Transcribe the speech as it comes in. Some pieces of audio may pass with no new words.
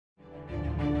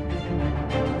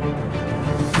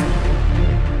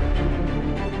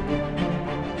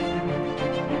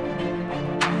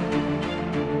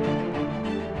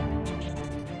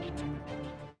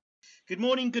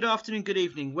morning, good afternoon, good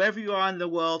evening, wherever you are in the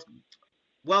world.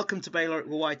 Welcome to Baylor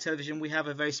Worldwide Television. We have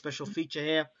a very special feature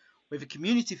here. We have a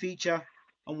community feature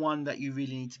and one that you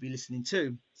really need to be listening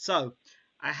to. So,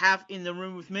 I have in the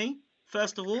room with me,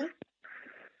 first of all,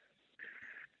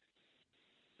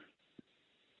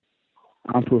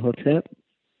 Uncle Hotep.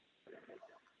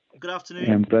 Good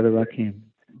afternoon. And Brother Rakim.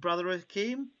 Brother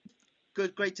Rakim.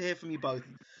 Good, great to hear from you both.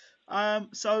 Whoever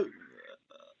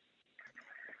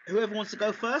wants to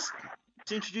go first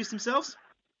to introduce themselves.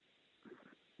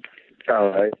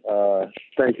 All right.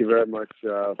 Thank you very much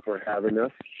for having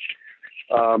us.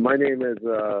 My name is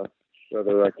Brother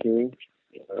Rakim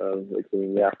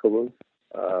Yakubu.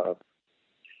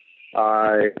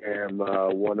 I am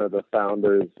one of the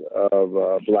founders of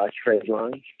Black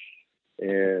Tradelines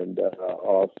and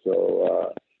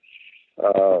also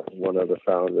one of the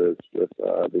founders with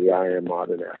the I Am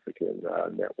Modern African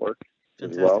Network.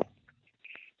 Fantastic. As well.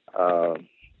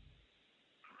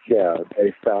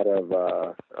 Based out of,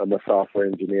 I'm a software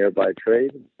engineer by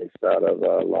trade, based out of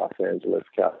Los Angeles,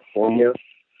 California,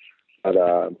 but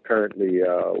I'm currently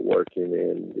working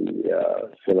in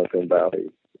the Silicon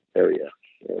Valley area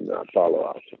in Palo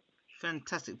Alto.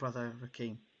 Fantastic, Brother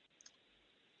Rakim.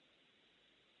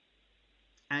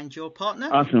 And your partner?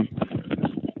 Awesome.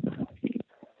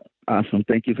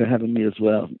 Thank you for having me as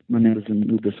well. My name is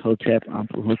Anubis Hotep,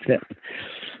 Uncle Hotep.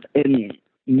 In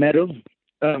Meadow,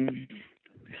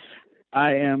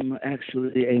 I am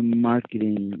actually a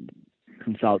marketing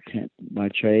consultant by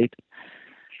trade,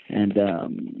 and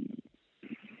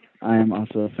I am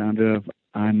also a founder of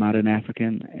I'm Modern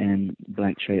African and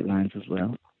Black Tradelines as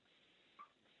well.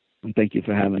 And thank you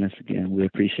for having us again. We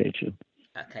appreciate you.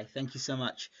 Okay, thank you so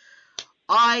much.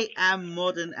 I Am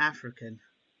Modern African.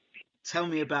 Tell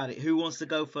me about it. Who wants to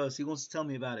go first? Who wants to tell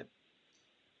me about it?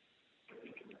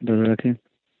 Okay.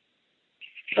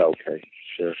 Okay,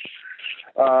 sure.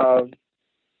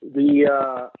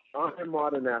 The I Am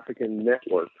Modern African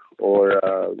Network, or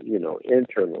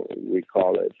internally we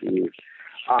call it the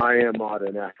I Am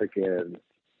Modern African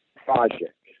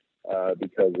Project,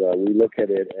 because we look at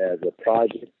it as a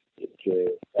project,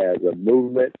 as a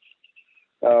movement.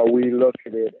 We look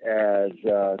at it as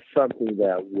something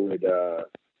that would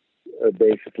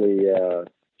basically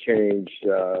change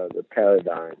the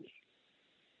paradigms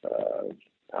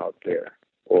out there,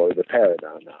 or the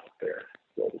paradigm out there,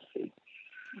 so to speak.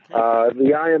 Okay.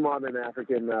 The I Am Modern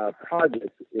African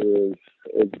project is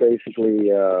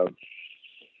basically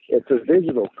it's a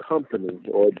digital company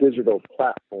or a digital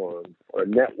platform or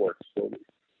network,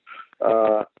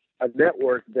 a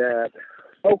network that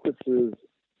focuses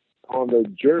on the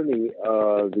journey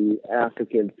of the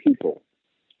African people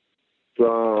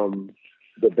from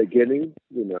the beginning,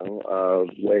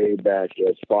 way back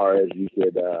as far as you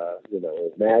could,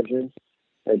 imagine,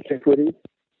 antiquity,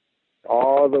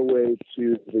 all the way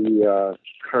to the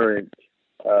current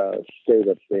state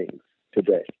of things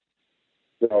today.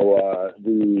 So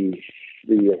the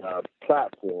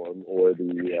platform or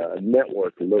the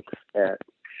network looks at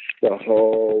the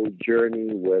whole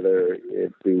journey, whether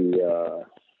it be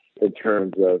in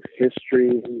terms of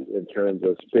history, in terms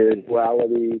of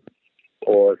spirituality,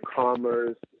 or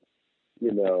commerce.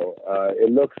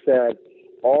 It looks at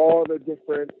all the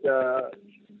different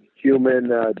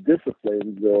human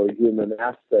disciplines or human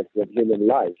aspects of human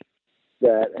life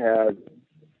that have,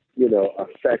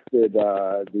 affected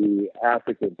the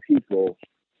African people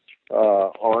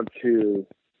onto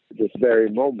this very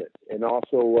moment, and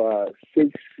also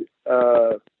seeks,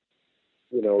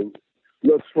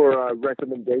 looks for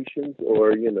recommendations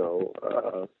or,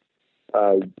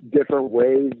 different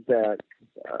ways that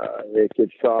it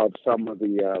could solve some of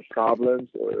the problems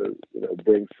or,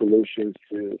 bring solutions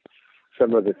to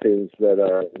some of the things that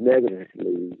are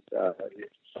negatively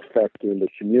affecting the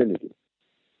community.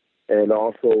 And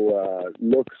also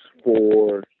looks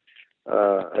for,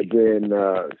 again,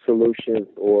 solutions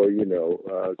or,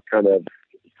 kind of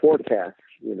forecast,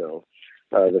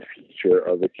 the future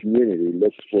of the community.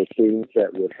 Looks for things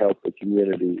that would help the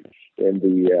community in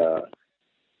the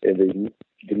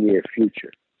near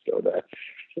future. So that's,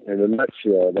 in a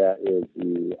nutshell, that is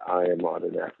the I Am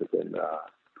Modern African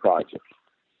project.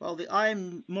 Well, the I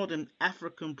Am Modern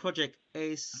African project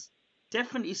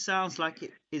definitely sounds like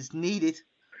it is needed.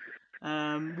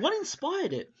 What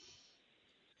inspired it?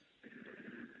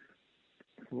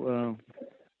 Well,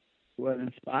 what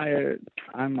inspired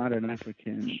I'm Modern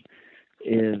African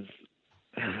is,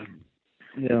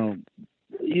 you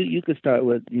could start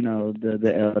with,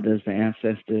 the elders, the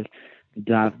ancestors,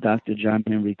 Dr. John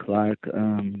Henry Clark.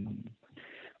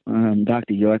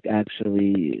 Dr. York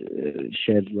actually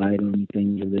sheds light on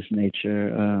things of this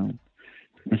nature.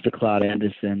 Mr. Claude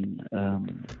Anderson,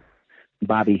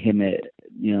 Bobby Hemmett,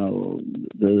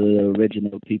 the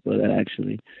original people that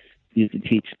actually used to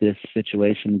teach this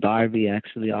situation. Darby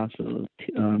actually also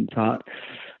taught.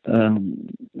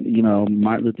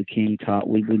 Martin Luther King taught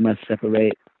we must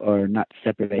separate, or not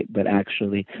separate, but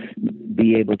actually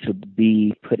be able to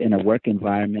be put in a work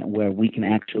environment where we can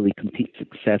actually compete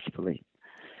successfully.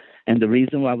 And the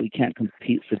reason why we can't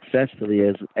compete successfully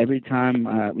is every time,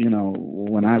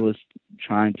 when I was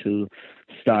trying to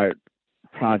start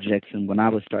projects and when I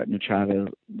was starting to try to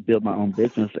build my own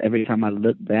business, every time I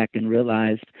looked back and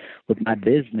realized with my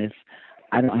business,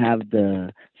 I don't have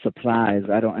the supplies,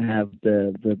 I don't have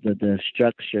the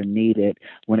structure needed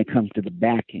when it comes to the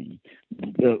backing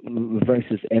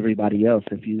versus everybody else.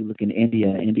 If you look in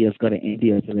India's go to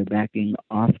India for their backing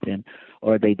often,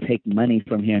 or they take money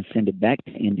from here and send it back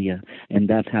to India, and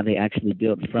that's how they actually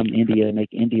build from India,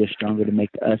 make India stronger to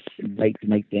make us, like to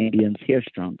make the Indians here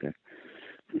stronger.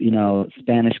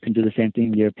 Spanish can do the same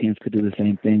thing. Europeans could do the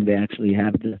same thing. They actually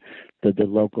have the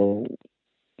local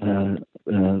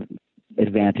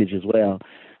advantage as well.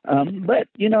 But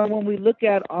when we look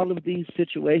at all of these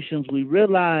situations, we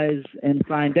realize and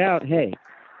find out, hey,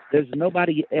 there's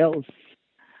nobody else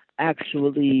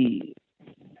actually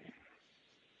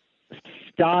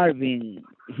starving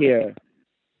here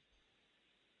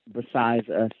besides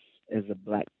us as a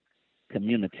black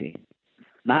community.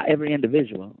 Not every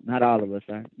individual, not all of us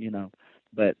are,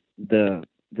 but the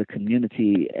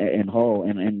community in whole.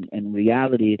 And in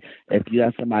reality, if you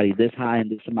have somebody this high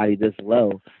and somebody this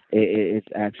low, it's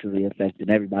actually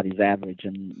affecting everybody's average,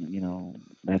 and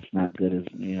that's not good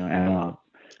at all.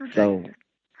 Okay. So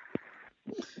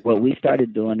what we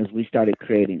started doing is we started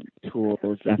creating tools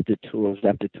after tools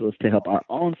after tools to help our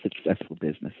own successful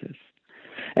businesses.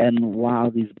 And while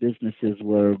these businesses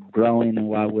were growing and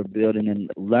while we're building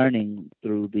and learning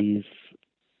through these,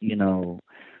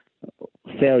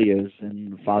 failures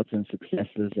and faults and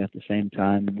successes, at the same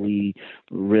time, we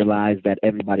realized that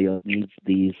everybody else needs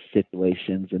these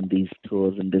situations and these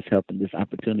tools and this help and this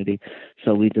opportunity.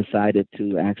 So we decided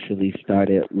to actually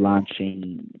started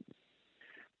launching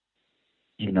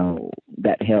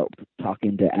that help,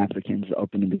 talking to Africans,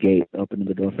 opening the gate, opening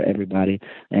the door for everybody,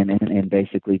 and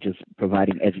basically just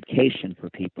providing education for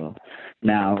people.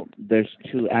 Now, there's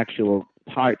two actual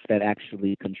parts that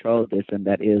actually control this, and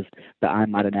that is the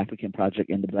I'm Not an African project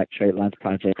and the Black Tradelines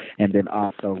project. And then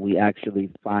also we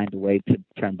actually find a way to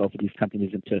turn both of these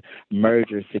companies into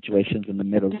merger situations in the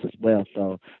middle as well.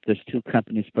 So there's two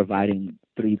companies providing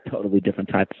three totally different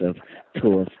types of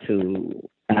tools to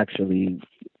actually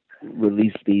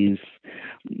release these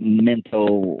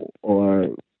mental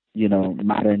or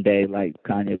modern day, like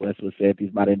Kanye West would say,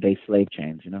 these modern day slave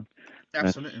chains.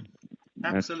 Absolutely.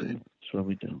 That's what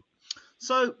we do.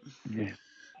 So yeah.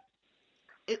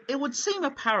 It would seem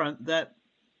apparent that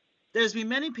there's been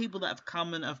many people that have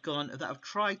come and have gone that have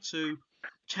tried to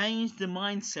change the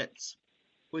mindsets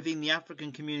within the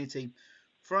African community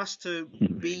for us to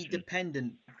be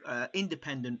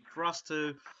independent, for us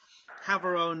to have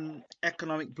our own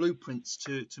economic blueprints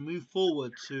to move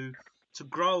forward, to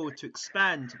grow, to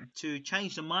expand, to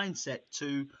change the mindset,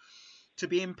 to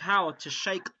be empowered, to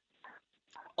shake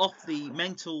off the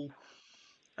mental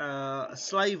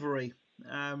slavery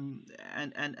and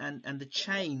the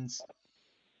chains.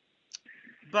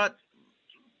 But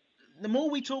the more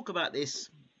we talk about this,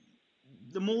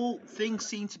 the more things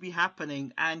seem to be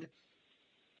happening. And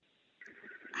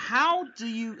how do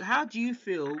you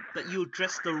feel that you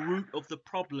address the root of the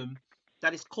problem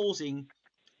that is causing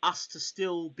us to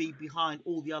still be behind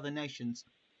all the other nations?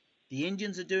 The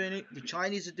Indians are doing it, the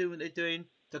Chinese are doing what they're doing,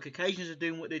 the Caucasians are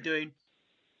doing what they're doing,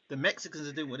 the Mexicans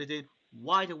are doing what they're doing.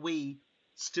 Why do we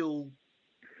still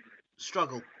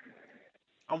struggle?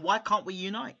 And why can't we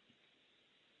unite?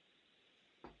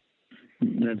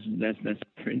 That's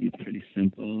pretty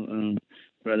simple.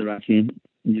 Brother Rakim,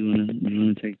 you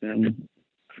wanna take that one?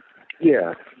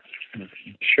 Yeah,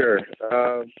 sure.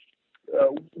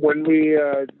 When we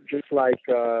just like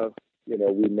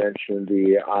we mentioned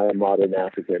the I Am Modern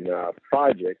African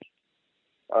project,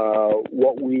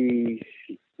 what we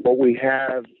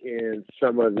have in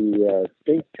some of the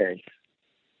think tanks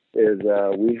is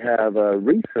we have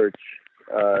research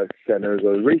centers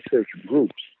or research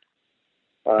groups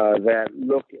that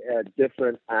look at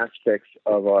different aspects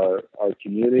of our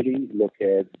community, look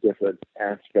at different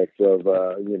aspects of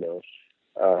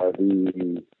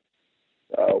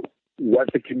what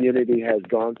the community has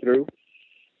gone through,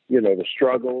 the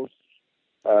struggles,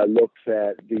 looks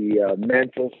at the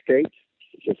mental state,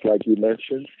 just like you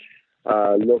mentioned,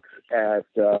 looks at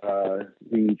the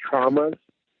traumas,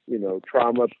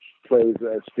 trauma plays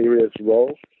a serious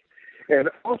role, and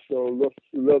also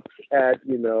looks at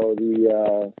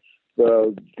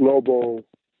the global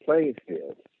playing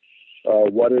field.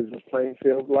 What is the playing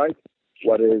field like?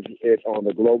 What is it on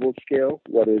the global scale?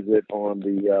 What is it on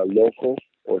the local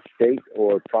or state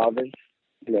or province?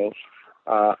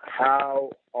 How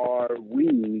are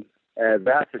we as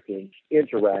Africans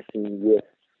interacting with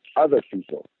other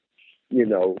people? Is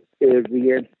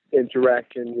the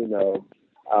interaction,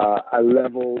 a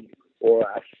leveled or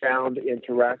a sound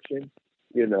interaction?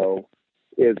 Is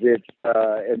it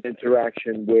an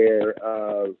interaction where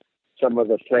some of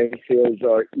the playing fields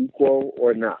are equal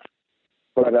or not?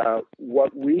 But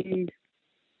what we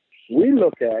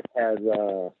look at as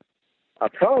a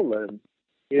problem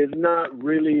is not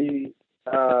really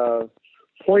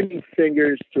pointing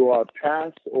fingers to our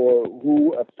past or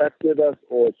who affected us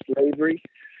or slavery.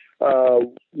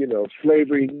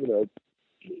 Slavery,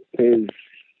 is,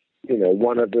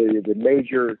 one of the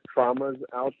major traumas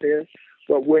out there,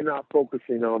 but we're not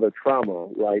focusing on the trauma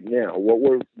right now. What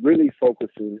we're really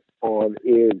focusing on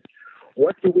is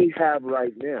what do we have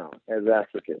right now as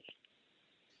Africans?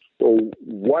 So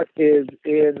what is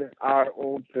in our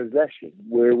own possession?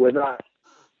 We're not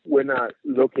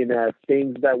looking at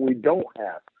things that we don't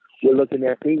have. We're looking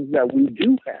at things that we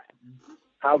do have.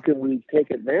 How can we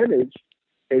take advantage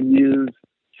and use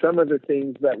some of the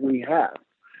things that we have?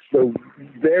 The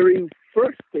very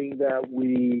first thing that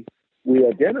we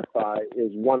identify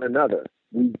is one another.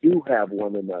 We do have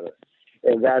one another,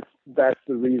 and that's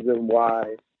the reason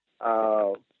why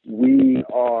we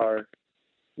are,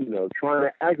 trying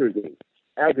to aggregate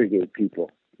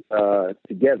people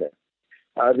together.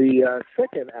 The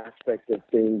second aspect of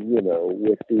things,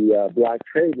 with the Black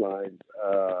Tradelines,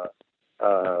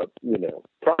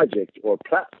 project or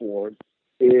platform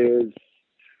is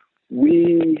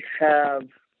we have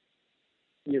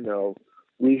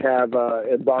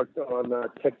embarked on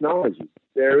technology.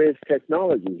 There is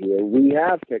technology here. We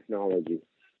have technology.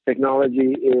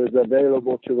 Technology is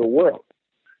available to the world.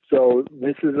 So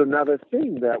this is another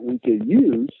thing that we can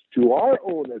use to our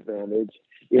own advantage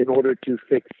in order to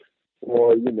fix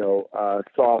or,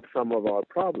 solve some of our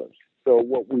problems. So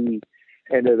what we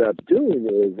ended up doing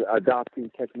is adopting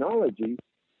technology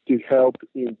to help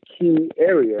in key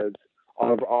areas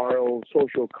of our own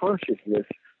social consciousness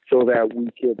so that we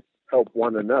could help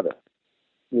one another,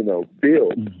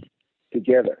 build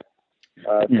together.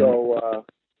 So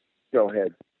go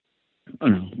ahead. Oh,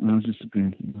 no, I was just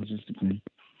agreeing.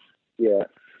 Yeah.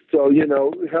 So,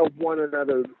 help one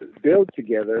another build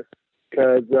together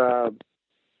because,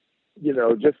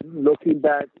 just looking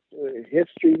back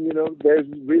history, there's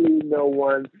really no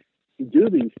one to do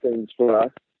these things for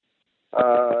us.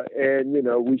 And,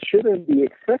 we shouldn't be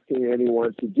expecting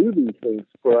anyone to do these things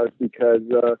for us because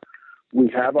we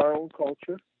have our own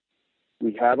culture.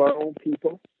 We have our own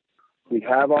people. We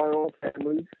have our own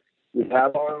families. We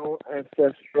have our own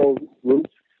ancestral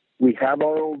roots. We have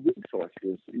our own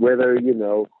resources, whether,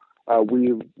 we're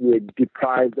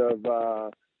deprived of,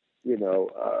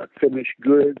 finished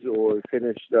goods or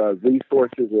finished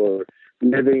resources or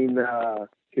living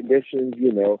conditions,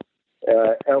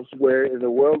 elsewhere in the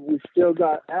world. We still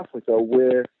got Africa,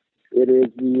 where it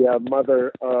is the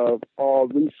mother of all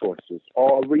resources.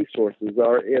 All resources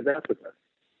are in Africa.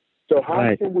 So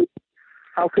how can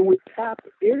we tap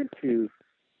into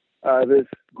this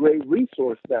great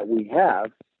resource that we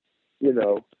have?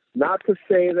 Not to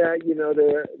say that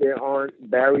there aren't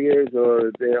barriers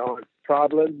or there aren't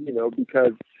problems,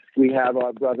 because we have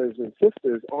our brothers and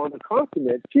sisters on the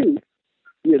continent too,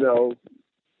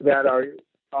 that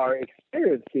are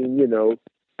experiencing,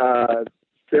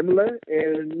 similar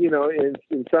and,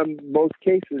 in most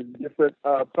cases, different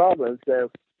problems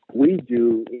that we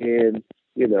do in,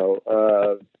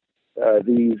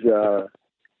 these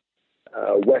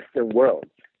Western worlds,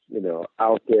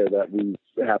 out there that we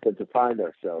happen to find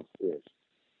ourselves in.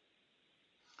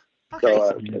 Okay.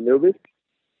 So, Anubis?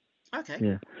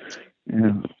 Okay.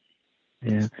 Yeah.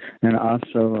 And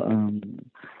also,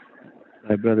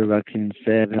 like Brother Rakim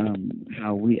said,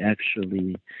 how we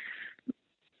actually,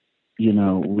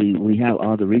 we have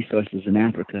all the resources in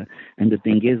Africa. And the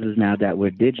thing is now that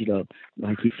we're digital,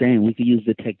 like he's saying, we can use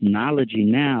the technology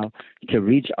now to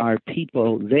reach our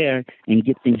people there and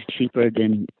get things cheaper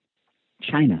than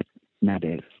China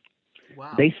nowadays.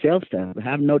 Wow. They sell stuff. I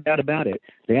have no doubt about it.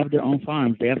 They have their own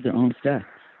farms. They have their own stuff.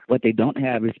 What they don't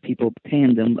have is people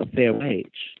paying them a fair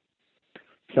wage.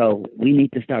 So we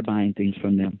need to start buying things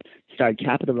from them, start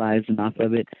capitalizing off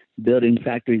of it, building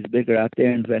factories bigger out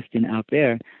there, investing out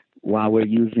there while we're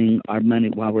using our money,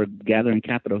 while we're gathering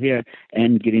capital here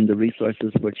and getting the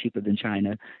resources for cheaper than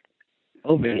China.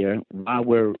 over here while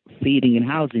we're feeding and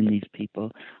housing these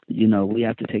people. You know, we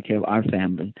have to take care of our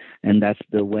family, and that's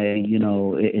the way, you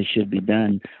know, it should be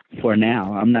done for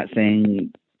now. I'm not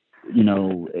saying, you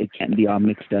know, it can't be all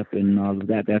mixed up and all of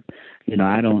that. That, you know,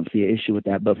 I don't see an issue with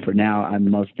that. But for now, I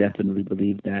most definitely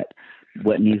believe that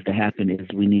what needs to happen is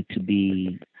we need to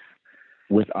be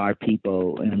with our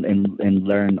people and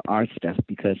learn our stuff,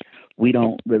 because we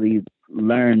don't really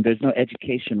learn. There's no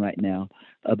education right now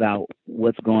about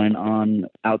what's going on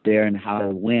out there and how to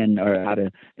win or how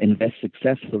to invest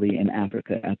successfully in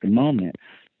Africa at the moment.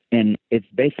 And it's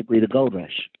basically the gold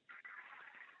rush.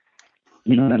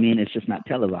 You know what I mean? It's just not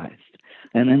televised.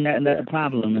 And then that's a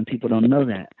problem, and people don't know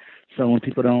that. So when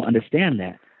people don't understand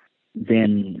that,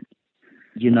 then,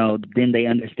 you know, then they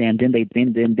understand, then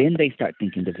they start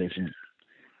thinking division.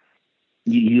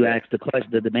 You asked the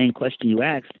question. The main question you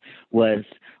asked was,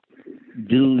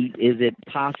 is it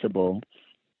possible,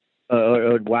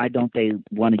 or why don't they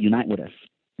want to unite with us?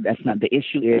 That's not the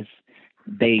issue. Is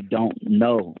they don't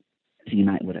know to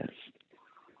unite with us.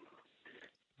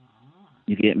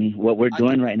 You get me? What we're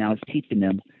doing right now is teaching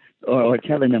them, or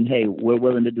telling them, hey, we're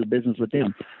willing to do business with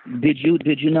them. Did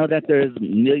you know that there's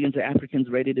millions of Africans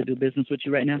ready to do business with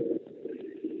you right now?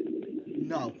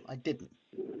 No, I didn't.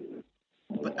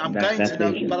 But I'm going to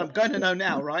know. But I'm going to know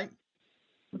now, right?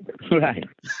 Right.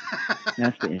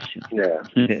 That's the issue. Yeah.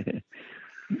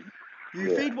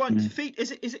 You feed one. Feed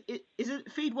is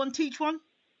it feed one, teach one?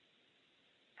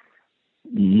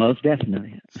 Most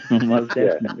definitely. Most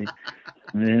definitely.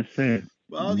 Yes, sir.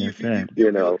 Well, yes,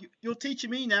 you're teaching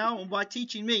me now, and by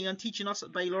teaching me and teaching us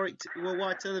at Bayloric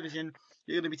Worldwide Television,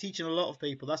 you're going to be teaching a lot of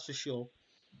people. That's for sure.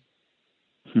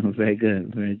 Very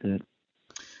good. Very good.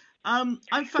 I'm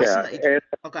fascinated. Yeah,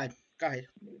 okay, go ahead.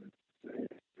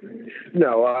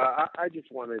 No, I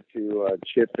just wanted to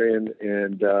chip in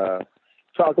and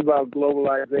talk about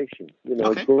globalization. You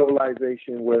know,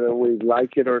 globalization, whether we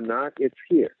like it or not, it's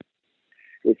here.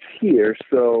 It's here.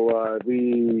 So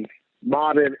the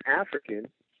modern African,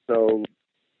 so,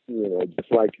 you know,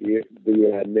 just like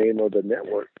the name of the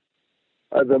network,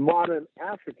 the modern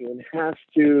African has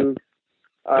to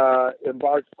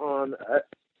embark on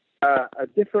a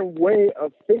different way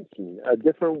of thinking, a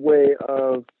different way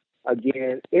of,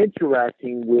 again,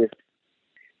 interacting with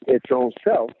its own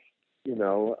self, you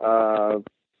know,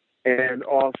 and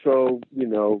also, you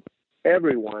know,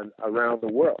 everyone around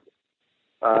the world.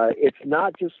 It's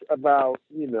not just about,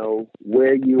 you know,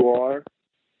 where you are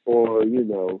or, you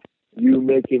know, you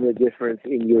making a difference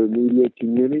in your immediate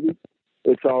community.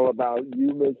 It's all about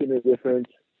you making a difference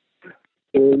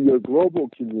in your global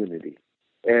community,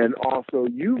 and also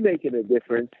you making a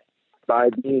difference by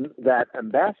being that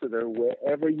ambassador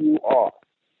wherever you are.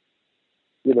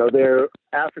 You know, there are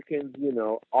Africans, you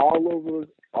know, all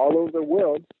over the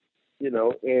world, you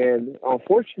know, and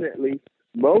unfortunately,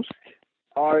 most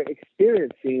are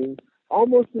experiencing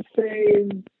almost the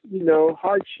same, you know,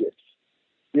 hardships.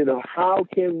 You know, how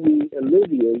can we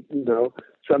alleviate, you know,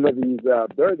 some of these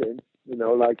burdens? You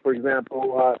know, like, for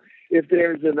example, if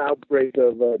there's an outbreak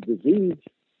of disease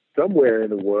somewhere in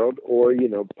the world, or, you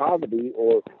know, poverty,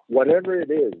 or whatever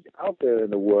it is out there in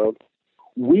the world,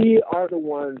 we are the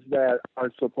ones that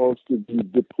are supposed to be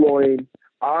deploying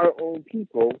our own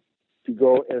people to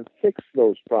go and fix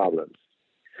those problems.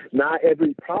 Not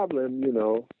every problem, you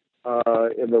know,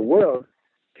 in the world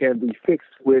can be fixed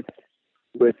with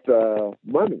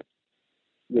money.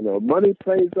 You know, money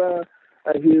plays a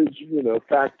huge, you know,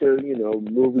 factor, you know,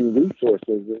 moving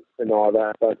resources and all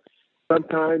that. But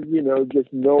sometimes, you know,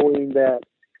 just knowing that,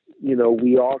 you know,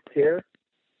 we all care,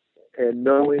 and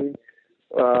knowing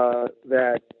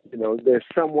that, you know, there's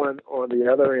someone on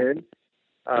the other end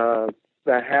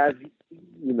that has,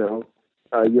 you know,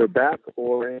 your back,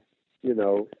 or, you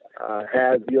know,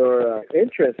 has your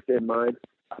interest in mind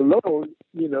alone,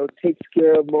 you know, takes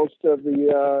care of most of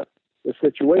the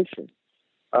situation.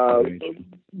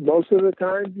 Most of the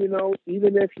time, you know,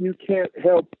 even if you can't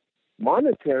help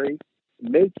monetary,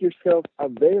 make yourself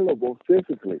available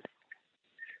physically.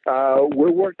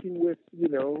 We're working with, you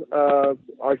know,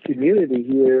 our community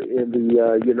here in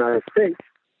the United States.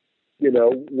 You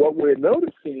know, what we're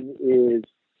noticing is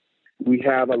we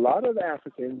have a lot of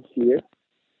Africans here,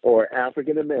 or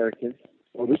African Americans,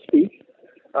 so to speak.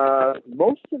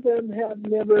 Most of them have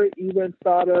never even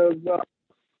thought of,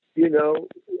 you know,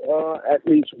 at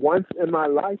least once in my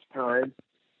lifetime,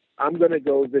 I'm going to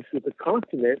go visit the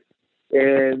continent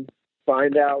and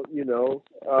find out, you know,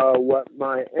 what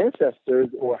my ancestors,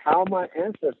 or how my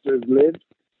ancestors lived,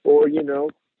 or, you know,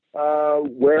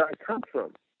 where I come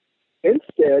from.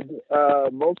 Instead,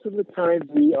 most of the time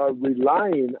we are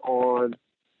relying on,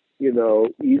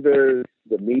 either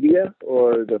the media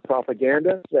or the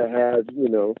propaganda that has,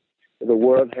 the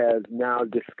world has now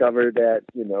discovered that,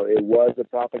 it was a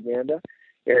propaganda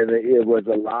and it was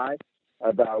a lie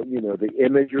about, the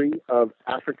imagery of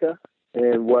Africa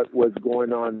and what was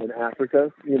going on in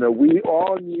Africa. We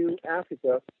all knew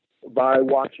Africa by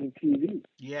watching TV.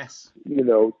 Yes.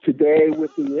 Today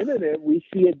with the internet, we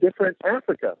see a different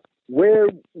Africa where,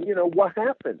 what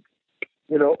happened?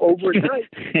 Overnight,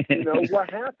 what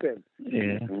happened?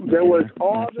 Yeah. There was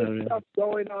all this stuff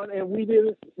going on, and we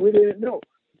didn't know.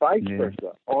 Vice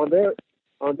versa on their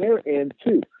end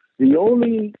too. The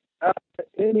only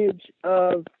image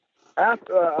of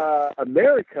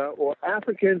America or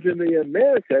Africans in the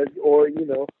Americas, or in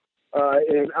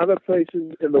other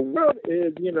places in the world,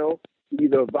 is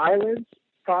either violence,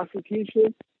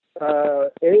 prostitution,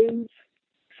 AIDS,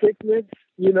 sickness,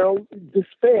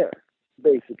 despair,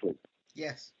 basically.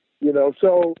 Yes.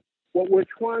 So what we're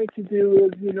trying to do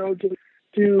is, just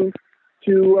to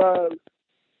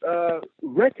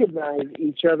recognize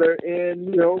each other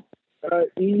and,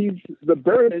 ease the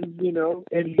burdens,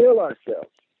 and heal ourselves.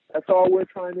 That's all we're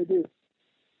trying to do.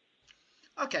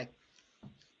 Okay.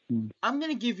 I'm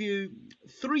going to give you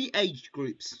 3 age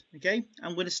groups. Okay.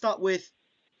 I'm going to start with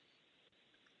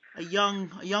a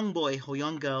young boy or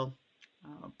young girl,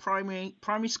 primary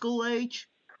school age.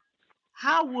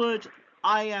 How would the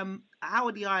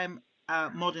I am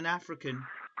modern African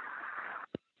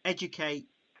educate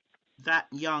that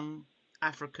young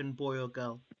African boy or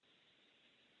girl?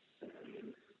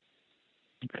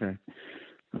 Okay.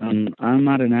 I'm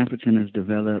Modern African is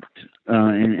developed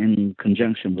in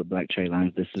conjunction with Black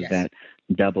Tradelines. This is that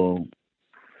double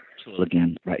tool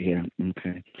again right here.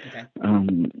 Okay.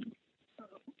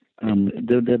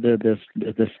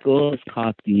 The school is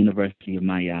called the University of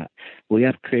Mayat. We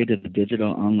have created a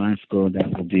digital online school that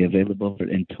will be available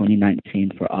in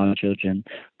 2019 for all children,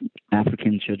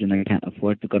 African children that can't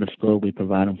afford to go to school. We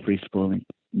provide them free schooling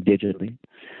digitally.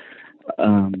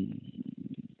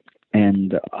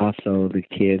 And also the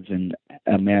kids in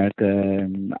America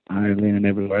and Ireland and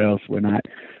everywhere else, we're not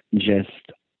just,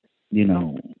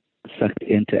 sucked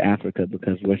into Africa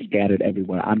because we're scattered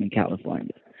everywhere. I'm in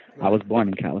California. I was born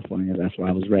in California. That's where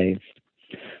I was raised.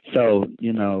 So,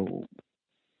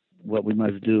 what we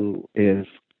must do is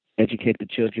educate the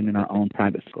children in our own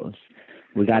private schools.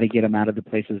 We got to get them out of the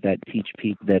places that teach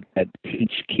people that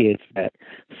teach kids that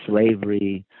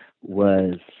slavery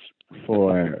was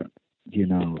for,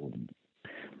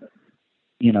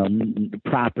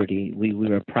 property. We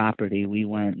were property. We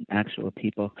weren't actual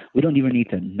people. We don't even need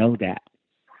to know that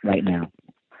right now.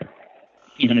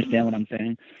 You understand what I'm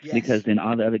saying? Yes. Because then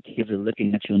all the other kids are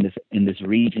looking at you in this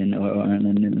region or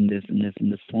in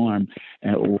this form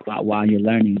while you're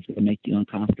learning to make you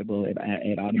uncomfortable. It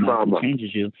automatically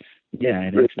changes you. Yeah,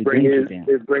 it actually brings you down.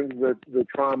 It brings the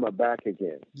trauma back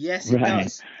again. Yes, it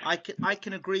does. I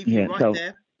can agree with you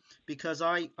there, because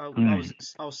I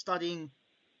was studying.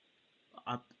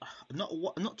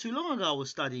 Not too long ago I was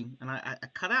studying, and I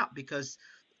cut out because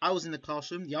I was in the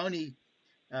classroom, the only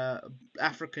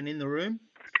African in the room,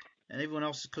 and everyone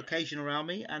else is Caucasian around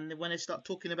me. And when they start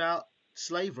talking about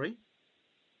slavery,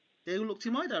 they all looked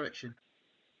in my direction.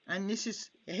 And this is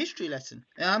a history lesson.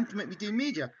 And I'm to make me do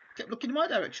media. Kept looking in my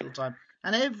direction all the time.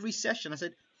 And every session I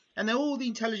said, and they're all the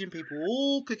intelligent people,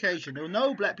 all Caucasian. There were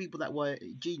no black people that were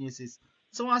geniuses.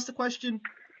 So I asked the question,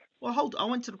 well, I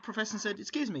went to the professor and said,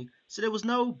 excuse me, so there was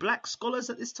no black scholars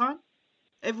at this time?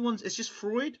 It's just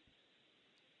Freud?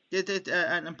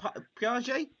 And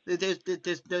Piaget?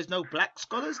 There's no black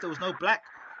scholars? There was no black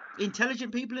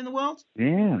intelligent people in the world?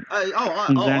 Yeah.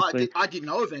 Exactly. I didn't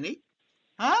know of any.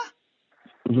 Huh?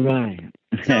 Right.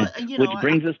 So, which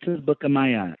brings us to the Book of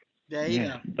Mayat. There you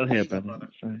go. Go ahead, brother.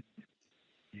 Sorry.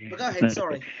 But go ahead,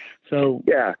 sorry. So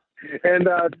yeah, and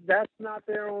that's not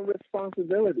their own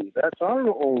responsibility. That's our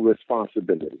own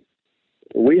responsibility.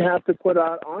 We have to put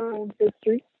out our own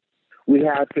history. We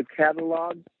have to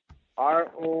catalog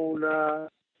our own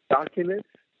documents,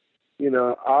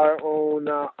 our own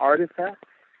artifacts.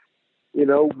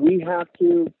 We have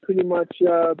to pretty much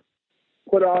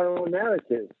put our own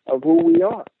narrative of who we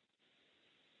are.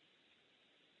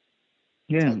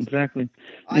 Yeah, exactly.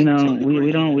 We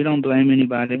don't blame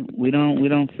anybody. We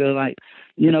don't feel like,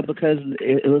 because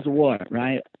it was a war,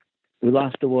 right? We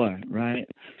lost the war, right?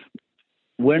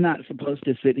 We're not supposed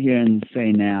to sit here and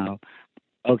say now,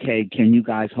 okay, can you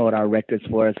guys hold our records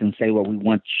for us and say what we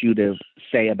want you to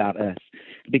say about us?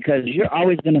 Because you're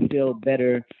always going to feel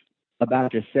better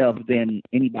about yourself than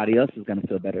anybody else is going to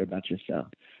feel better about yourself.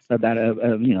 Better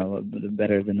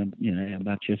than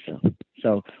about yourself.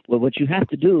 So what you have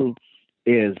to do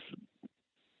is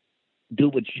Do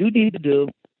what you need to do,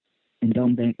 and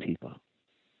don't beg people.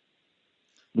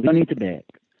 We don't need to beg.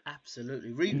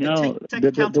 Absolutely. Take The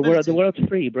accountability. world's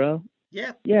free, bro.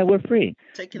 Yeah, Yeah, we're free.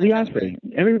 taking We are free.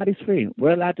 accountability. Everybody's free.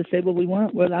 We're allowed to say what we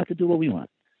want. We're allowed to do what we want.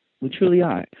 We truly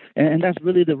are. And that's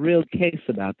really the real case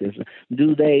about this.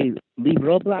 Do they leave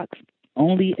roadblocks?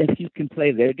 Only if you can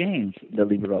play their games, they'll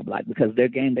leave a roadblock because their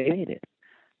game, they made it.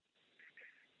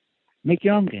 Make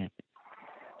your own game.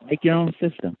 Make your own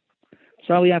system. That's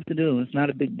all we have to do. It's not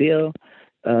a big deal.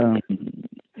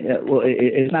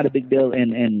 It's not a big deal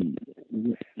in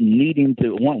needing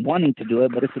to wanting to do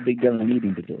it, but it's a big deal in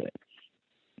needing to do it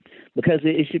because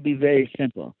it should be very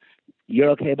simple.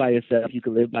 You're okay by yourself. You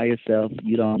can live by yourself.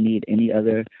 You don't need any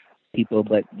other people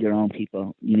but your own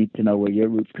people. You need to know where your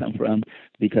roots come from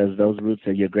because those roots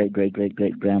are your great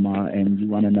grandma, and you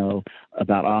want to know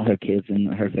about all her kids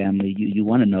and her family. You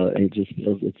want to know. It just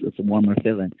feels it's a warmer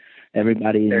feeling.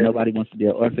 Nobody wants to be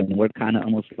an orphan. We're kind of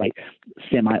almost like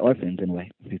semi-orphans in a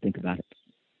way if you think about it.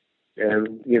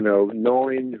 And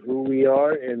knowing who we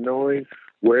are and knowing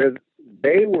where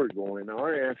they were going,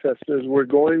 our ancestors were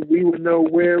going, we would know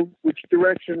which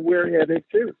direction we're headed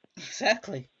to.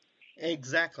 Exactly.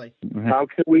 Right. How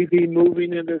can we be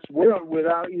moving in this world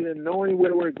without even knowing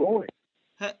where we're going?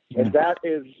 And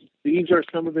these are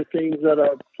some of the things that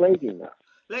are plaguing us.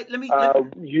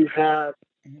 You have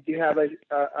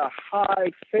a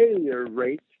high failure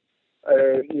rate,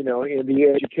 in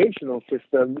the educational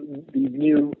system. These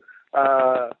new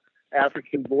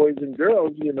African boys and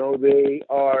girls, they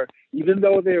are, even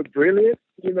though they're brilliant,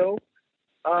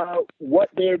 what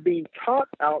they're being taught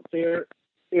out there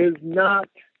is not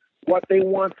what they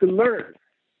want to learn,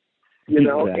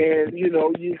 Exactly. and,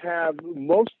 you have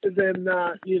most of them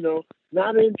not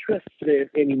interested in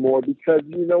anymore because,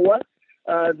 what?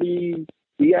 The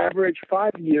average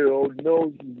 5-year-old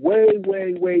knows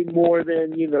way more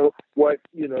than, what,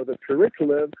 the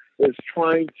curriculum is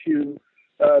trying to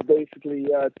basically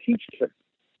teach them.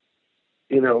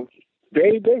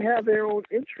 They have their own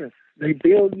interests. They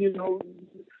build,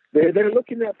 they're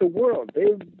looking at the world.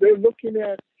 They're looking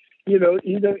at,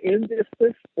 either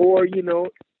injustice or,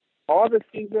 all the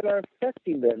things that are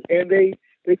affecting them. And they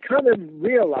kind of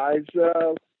realize,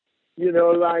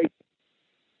 like,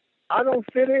 I don't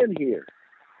fit in here.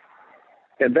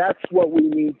 And that's what we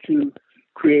need to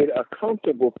create, a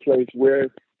comfortable place where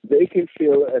they can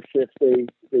feel as if they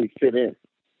fit in.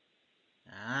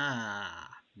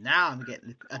 Now I'm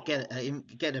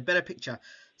getting a better picture.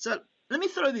 So let me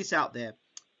throw this out there.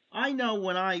 I know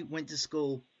when I went to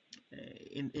school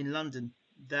in London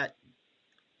that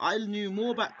I knew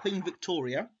more about Queen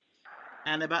Victoria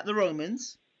and about the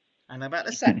Romans and about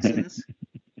the Saxons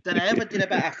than I ever did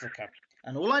about Africa.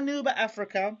 And all I knew about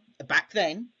Africa back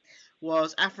then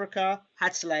was Africa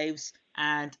had slaves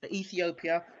and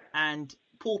Ethiopia and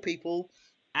poor people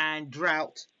and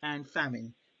drought and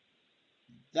famine.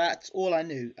 That's all I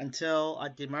knew until I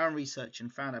did my own research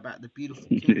and found out about the beautiful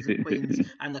kings and queens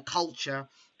and the culture.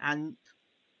 And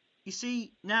you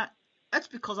see, now that's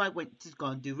because I went to go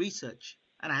and do research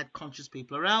and I had conscious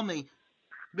people around me.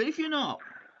 But if you're not,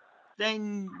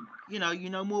 then you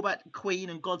know more about the Queen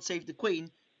and God Save the Queen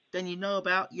than you know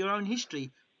about your own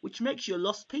history, which makes you a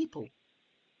lost people.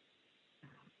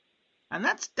 And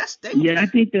that's dangerous. Yeah, I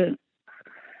think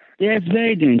it's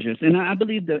very dangerous. And I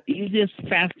believe the easiest,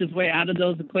 fastest way out of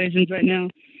those equations right now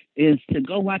is to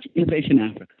go watch Innovation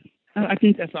Africa. I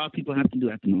think that's all people have to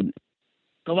do at the moment.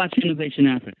 Go watch Innovation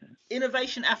Africa.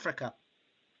 Innovation Africa.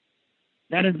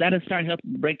 That'll start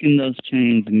helping breaking those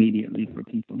chains immediately for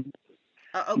people.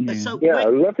 So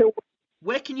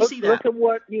where can you see that? Look at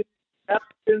what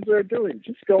Africans are doing.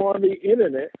 Just go on the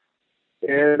internet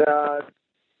and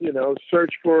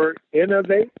search for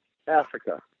Innovate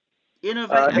Africa.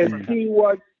 And see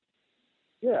what.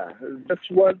 Yeah, that's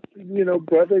what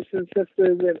brothers and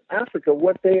sisters in Africa,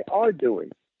 what they are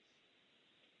doing.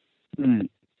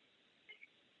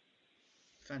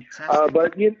 Fantastic.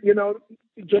 But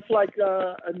just like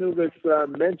Anubis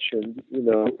mentioned,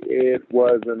 it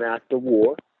was an act of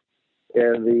war,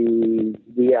 and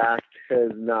the act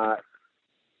has not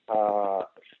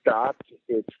stopped.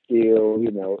 It's still,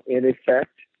 in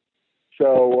effect.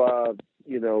 So,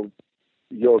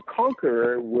 your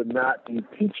conqueror would not be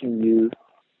teaching you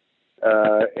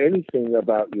anything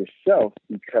about yourself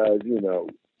because,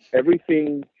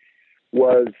 everything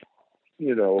was,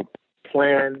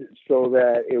 planned so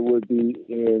that it would be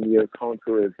in your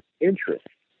conqueror's interest.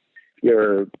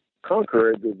 Your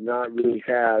conqueror did not really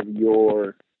have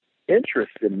your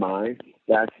interest in mind.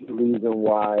 That's the reason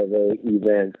why they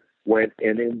even went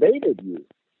and invaded you.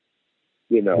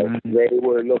 They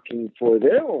were looking for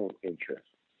their own interest.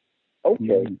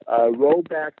 Okay, roll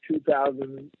back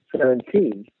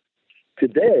 2017.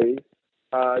 Today,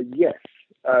 yes,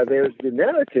 there's the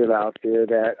narrative out there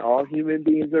that all human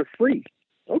beings are free.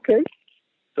 Okay,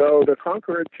 so the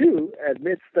Conqueror 2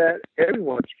 admits that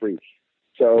everyone's free.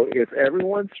 So if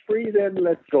everyone's free, then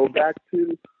let's go back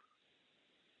to,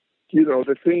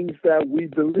 the things that we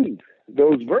believe,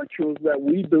 those virtues that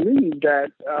we believe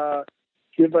that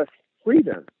give us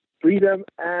freedom. Freedom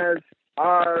as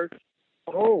our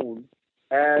own,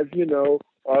 as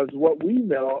what we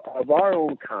know of our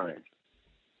own kind,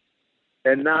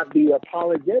 and not be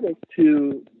apologetic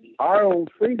to our own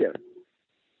freedom.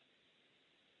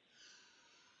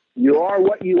 You are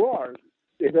what you are.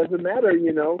 It doesn't matter,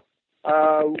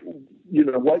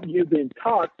 what you've been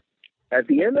taught. At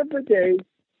the end of the day,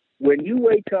 when you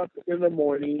wake up in the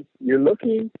morning, you're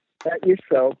looking at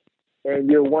yourself and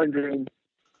you're wondering,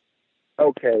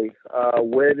 okay,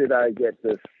 where did I get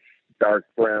this dark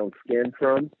brown skin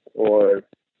from, or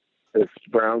this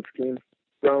brown skin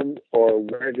from, or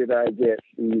where did I get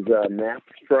these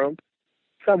naps from?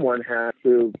 Someone has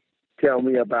to tell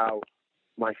me about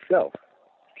myself.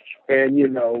 And,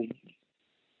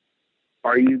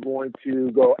 are you going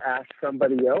to go ask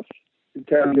somebody else to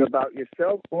tell you about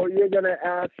yourself, or you're going to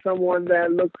ask someone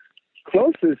that looks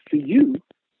closest to you,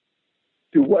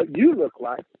 to what you look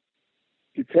like,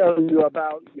 to tell you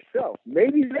about yourself?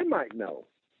 Maybe they might know,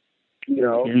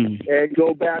 and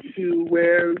go back to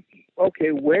where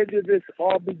did this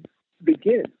all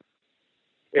begin?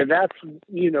 And that's,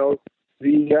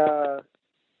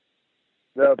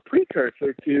 the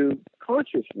precursor to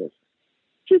consciousness.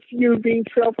 Just you being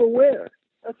self-aware.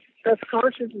 That's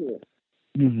consciousness.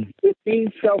 It's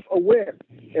being self-aware.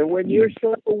 And when you're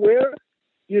self-aware,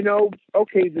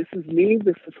 okay, this is me,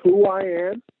 this is who I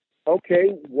am.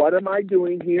 Okay, what am I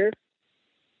doing here?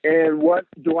 And what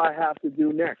do I have to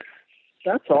do next?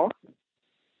 That's all.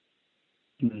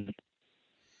 Okay.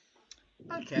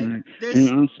 Right. And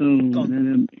also,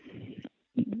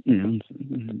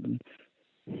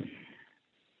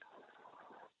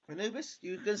 Anubis,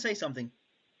 you were going to say something?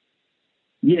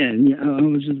 Yeah. I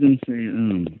was just going to say,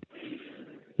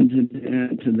 to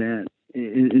add to that,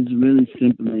 it's really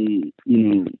simply,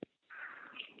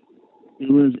 it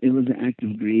was an act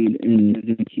of greed, and they're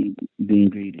going to keep being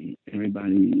greedy.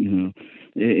 Everybody,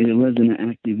 it wasn't an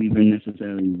act of even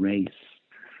necessarily race,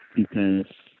 because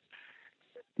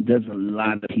there's a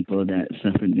lot of people that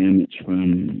suffer damage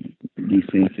from these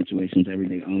same situations every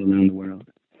day all around the world.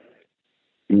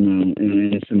 And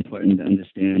it's important to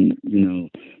understand,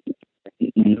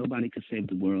 nobody could save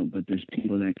the world, but there's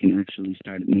people that can actually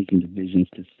start making divisions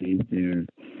to save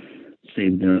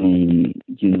their own,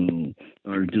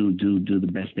 or do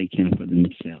the best they can for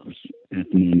themselves at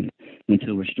the moment,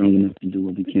 until we're strong enough to do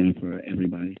what we can for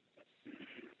everybody.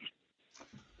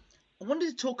 I wanted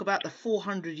to talk about the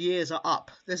 400 years are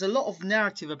up. There's a lot of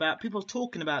narrative about people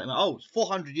talking about it. Oh,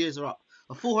 400 years are up,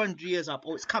 or 400 years up,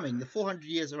 or it's coming. The 400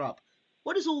 years are up.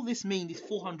 What does all this mean, these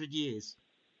 400 years?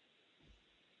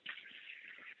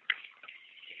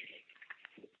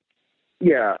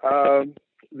 Yeah,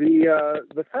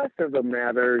 the fact of the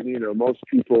matter, most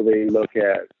people, they look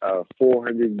at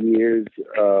 400 years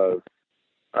of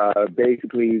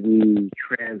basically the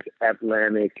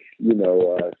transatlantic,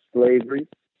 slavery.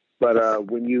 But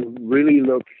when you really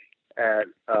look at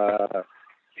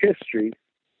history,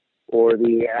 or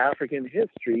the African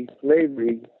history,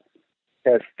 slavery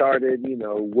has started,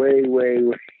 way,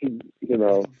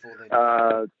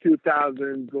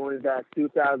 2,000, going back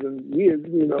 2,000 years,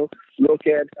 look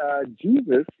at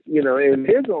Jesus, in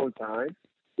his own time.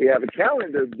 We have a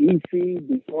calendar, BC,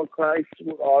 before Christ,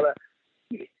 all that.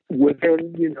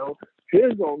 Within,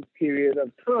 his own period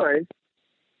of time,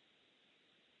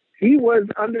 he was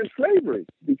under slavery,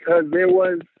 because there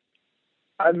was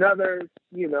another,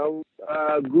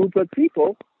 group of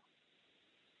people,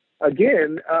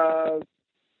 again,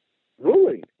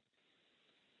 ruling.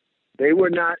 They were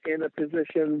not in a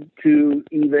position to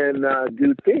even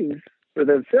do things for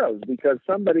themselves, because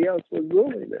somebody else was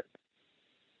ruling it.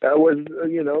 That was,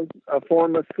 a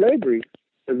form of slavery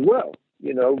as well.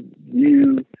 You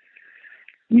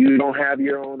don't have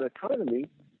your own autonomy.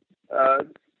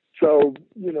 So,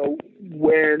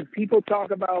 when people talk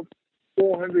about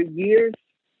 400 years,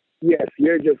 yes,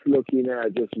 you're just looking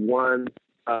at just one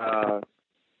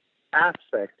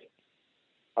aspect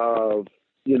of,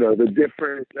 the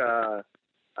different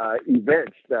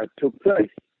events that took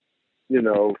place,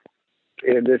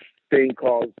 in this thing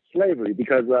called slavery.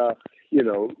 Because,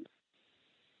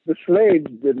 the slaves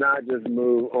did not just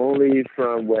move only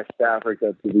from West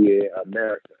Africa to the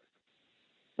Americas.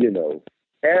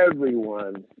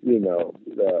 Everyone,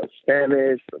 the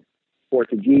Spanish, the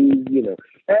Portuguese,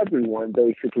 everyone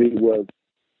basically was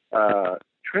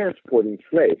transporting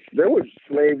slaves. There were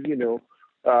slaves,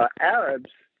 Arabs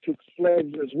took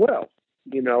slaves as well.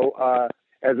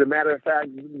 As a matter of fact,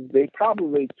 they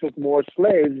probably took more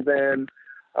slaves than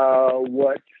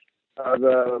what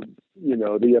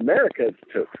the Americans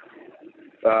took.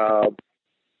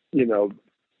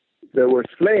 There were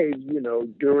slaves,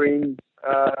 during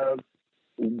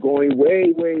going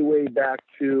way, way, way back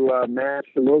to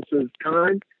Massarosa's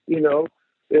time.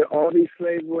 All these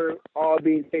slaves were all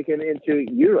being taken into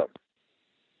Europe.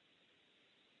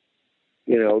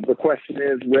 The question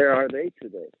is, where are they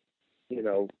today?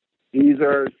 These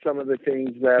are some of the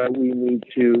things that we need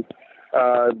to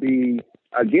be,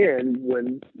 again,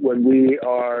 when we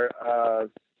are, our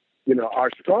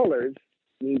scholars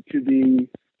need to be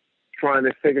trying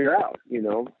to figure out,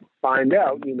 find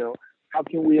out, how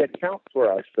can we account for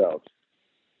ourselves?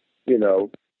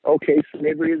 Okay,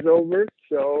 slavery is over,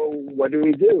 so what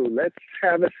do? Let's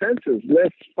have a census.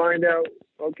 Let's find out,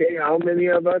 okay, how many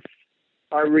of us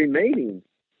are remaining?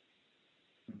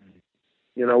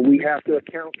 We have to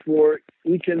account for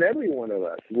each and every one of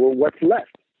us. Well, what's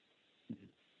left?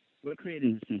 We're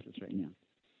creating a census right now.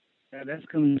 That's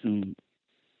coming soon.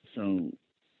 So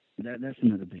that's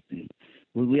another big thing.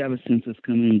 When we have a census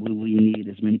coming, we need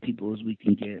as many people as we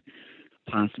can get,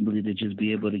 possibly to just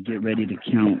be able to get ready to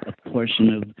count a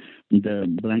portion of the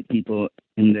black people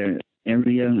in their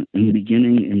area in the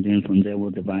beginning, and then from there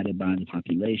we'll divide it by the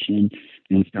population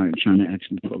and start trying to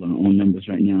actually pull our own numbers.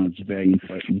 Right now it's very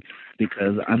important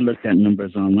because I've looked at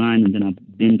numbers online, and then I've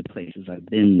been to places. I've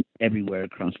been everywhere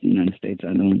across the United States.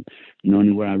 I don't know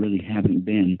anywhere I really haven't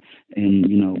been. And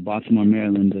Baltimore,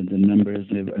 Maryland, the numbers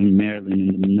in Maryland,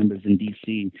 and the numbers in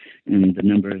DC, and the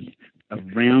numbers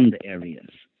around the areas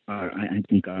I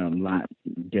think are a lot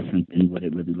different than what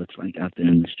it really looks like out there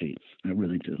in the streets. I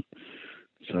really do.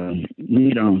 So we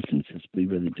need our own census. We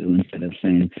really do. Instead of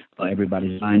saying, "Oh,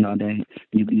 everybody's lying all day,"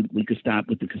 we could stop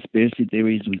with the conspiracy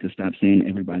theories. We could stop saying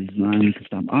everybody's lying. We could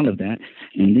stop all of that,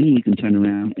 and then we can turn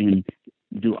around and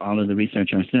do all of the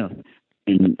research ourselves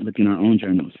and look in our own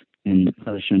journals and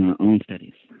publish in our own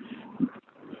studies.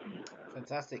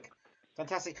 Fantastic.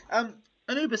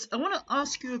 Anubis, I want to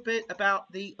ask you a bit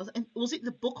about was it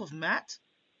the Book of Matt?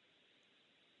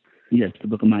 Yes, the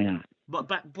Book of Ma'at.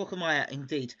 Book of Ma'at,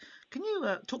 indeed. Can you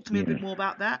talk to me a bit more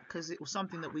about that? Because it was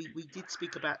something that we did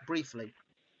speak about briefly.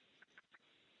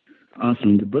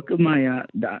 Awesome. The Book of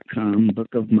Ma'at.com,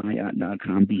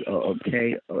 bookofma'at.com,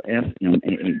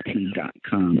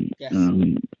 BOOKOFMAAT.com. Yes.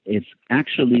 It's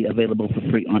actually available for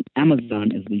free on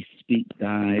Amazon as we speak,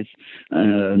 guys.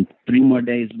 3 more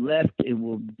days left. It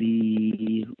will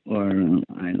be, or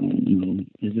I don't know.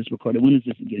 Is this recorded? When is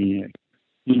this getting aired?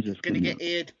 It's going to get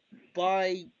aired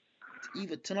by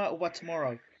either tonight or by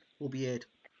tomorrow. Will be aired.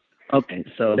 Okay,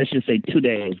 so let's just say 2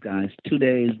 days, guys. 2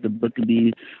 days. The book will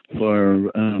be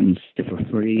for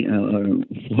free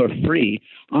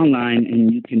online,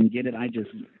 and you can get it. I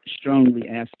just strongly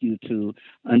ask you to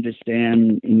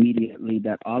understand immediately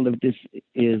that all of this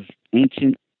is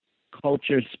ancient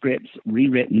culture scripts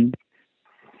rewritten.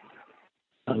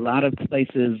 A lot of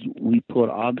places we put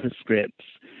all the scripts.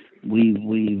 We've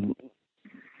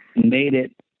made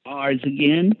it ours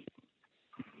again.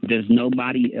 There's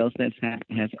nobody else that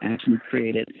has actually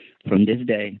created from this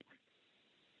day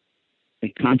a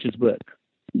conscious book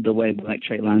the way Black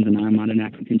Tradelines and I Modern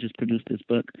African just produced this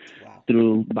book.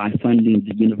 Wow. By funding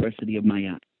the University of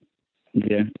Ma'at.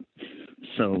 Yeah.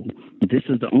 So this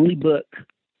is the only book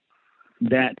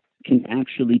that can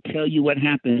actually tell you what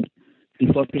happened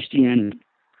before Christianity.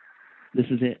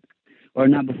 This is it. Or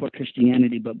not before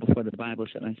Christianity, but before the Bible,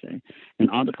 shall I say. And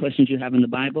all the questions you have in the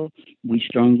Bible, we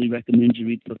strongly recommend you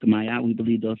read the Book of Ma'at. We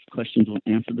believe those questions will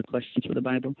answer the questions for the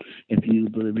Bible. If you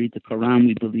read the Quran,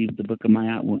 we believe the Book of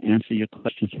Ma'at will answer your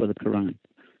questions for the Quran.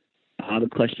 All the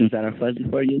questions that are fuzzy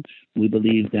for you, we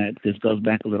believe that this goes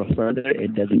back a little further.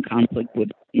 It doesn't conflict with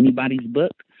anybody's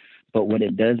book. But what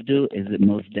it does do is it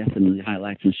most definitely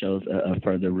highlights and shows a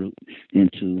further route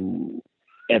into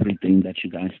everything that you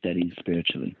guys study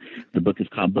spiritually. The book is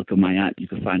called Book of Ma'at. You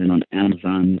can find it on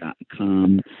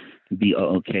Amazon.com,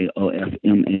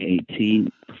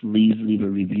 BOOKOFMAAT. Please leave a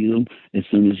review as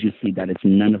soon as you see that it's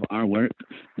none of our work.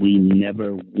 We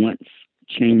never once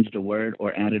changed a word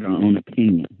or added our own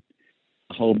opinion.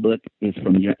 The whole book is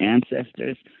from your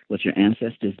ancestors, what your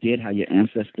ancestors did, how your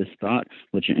ancestors thought,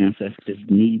 what your ancestors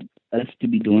need us to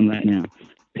be doing right now.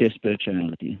 Pure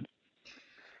spirituality.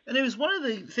 And it was one of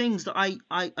the things that I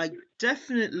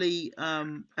definitely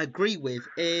agree with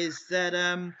is that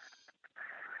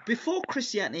before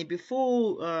Christianity,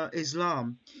 before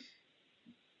Islam,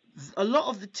 a lot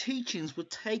of the teachings were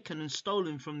taken and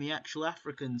stolen from the actual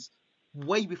Africans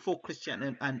way before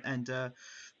Christianity and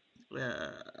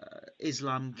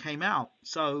Islam came out.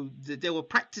 So there were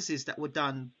practices that were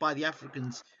done by the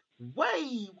Africans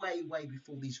way, way, way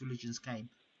before these religions came,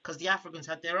 because the Africans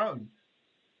had their own.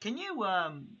 Can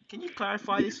you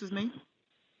clarify this with me?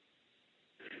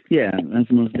 Yeah,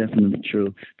 that's most definitely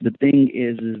true. The thing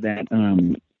is that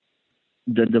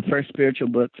the first spiritual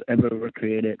books ever were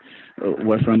created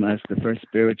were from us. The first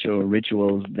spiritual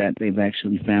rituals that they've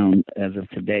actually found as of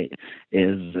today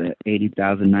is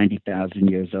 80,000, 90,000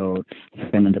 years old,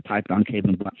 found in the Python Cave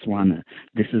in Botswana.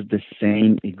 This is the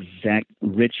same exact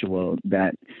ritual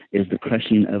that is the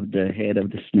crushing of the head of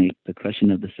the snake, the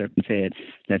crushing of the serpent's head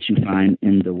that you find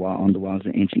in the wall on the walls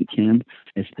of ancient Kim.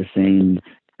 It's the same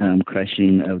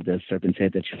crushing of the serpent's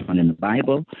head that you find in the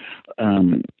Bible.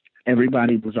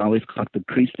 Everybody was always called the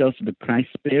Christos, the Christ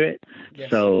Spirit.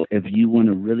 Yes. So if you want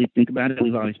to really think about it,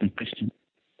 we've always been Christian.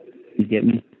 You get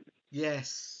me?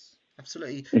 Yes,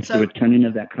 absolutely. It's the returning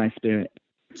of that Christ Spirit.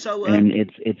 So and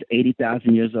it's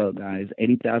 80,000 years old, guys.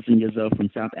 80,000 years old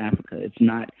from South Africa. It's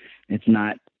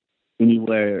not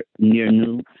anywhere near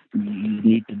new. You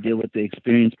need to deal with the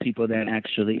experienced people that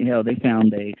actually, they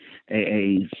found a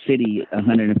city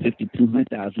 150,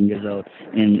 200,000 years old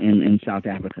in South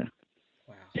Africa.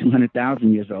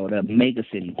 200,000 years old, a mega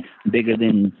city, bigger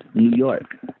than New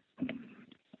York.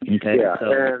 Okay. Yeah,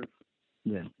 so,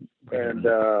 and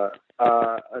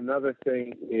another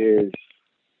thing is,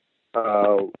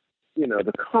 the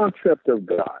concept of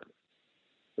God,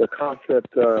 the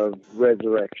concept of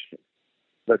resurrection,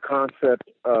 the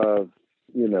concept of,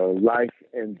 life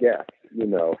and death,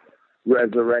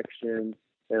 resurrection,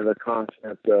 and the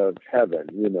concept of heaven,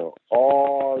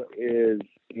 all is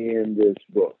in this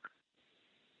book.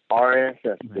 Our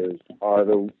ancestors are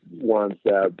the ones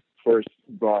that first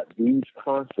brought these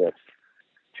concepts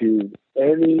to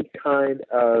any kind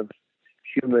of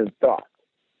human thought,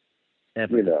 and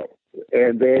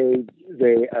they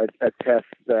attest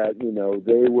that,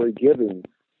 they were given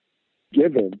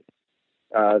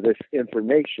this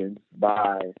information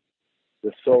by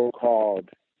the so-called,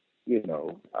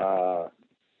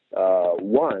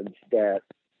 ones that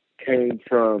came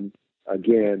from,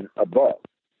 again, above.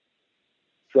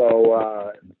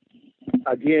 So,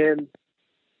 again,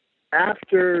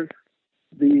 after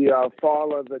the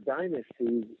fall of the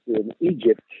dynasties in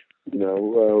Egypt,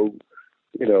 that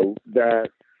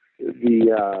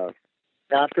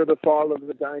after the fall of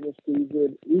the dynasties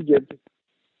in Egypt,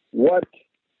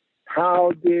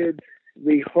 how did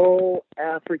the whole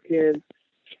African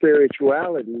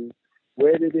spirituality,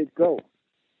 where did it go?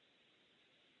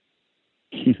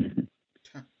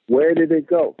 Where did it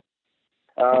go?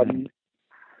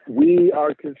 We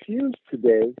are confused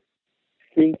today,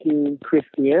 thinking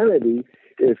Christianity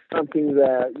is something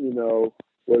that,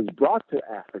 was brought to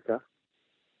Africa,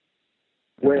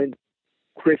 when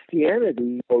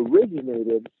Christianity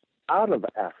originated out of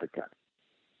Africa.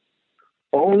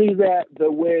 Only that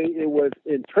the way it was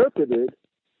interpreted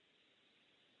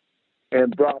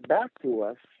and brought back to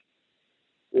us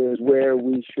is where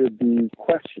we should be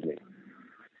questioning,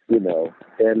 and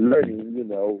learning,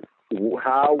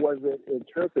 how was it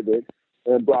interpreted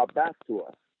and brought back to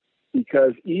us?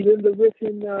 Because even the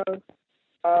written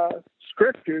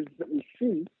scriptures that we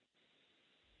see,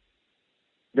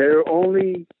 they're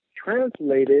only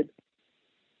translated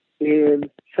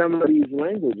in some of these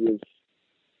languages.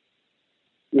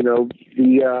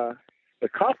 The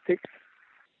Coptics,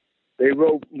 they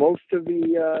wrote most of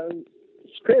the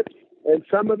scripts, and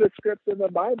some of the scripts in the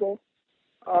Bible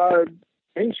are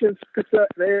ancient scripts.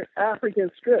 They're African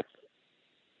scripts.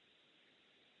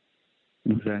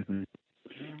 Exactly.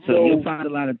 So you'll find a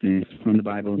lot of things from the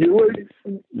Bible. You would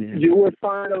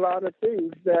find a lot of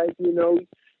things that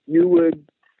you would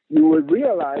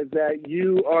realize that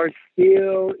you are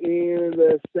still in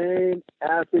the same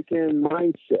African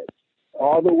mindset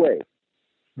all the way.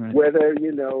 Right. Whether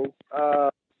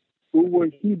who were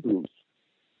Hebrews?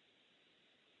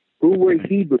 Who were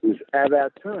Hebrews at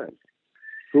that time?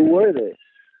 Who were they?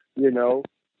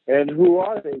 And who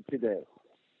are they today?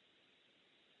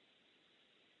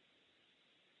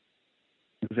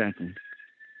 Exactly.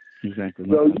 So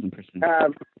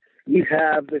you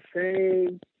have the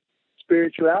same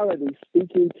spirituality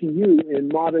speaking to you in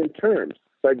modern terms,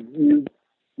 but you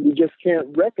just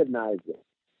can't recognize it.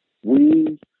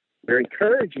 We're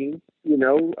encouraging,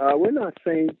 we're not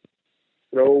saying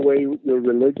throw away your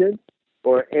religion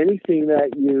or anything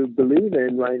that you believe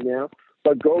in right now,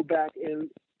 but go back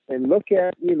and look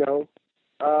at,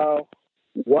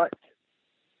 what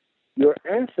your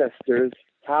ancestors,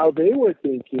 how they were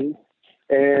thinking,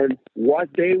 and what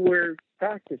they were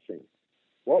practicing.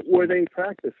 What were they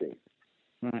practicing?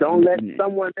 Right. Don't let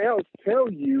someone else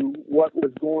tell you what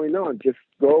was going on. Just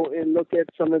go and look at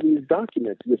some of these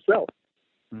documents yourself.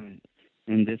 Right.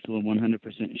 And this will 100%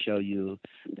 show you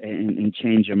and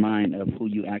change your mind of who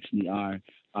you actually are.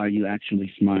 Are you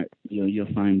actually smart?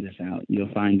 You'll find this out.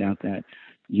 You'll find out that,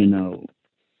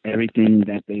 everything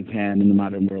that they've had in the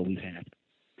modern world we've had.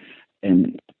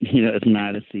 And, it's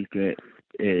not a secret.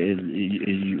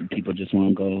 People just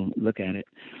won't go look at it.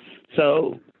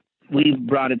 So we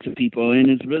brought it to people, and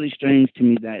it's really strange to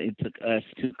me that it took us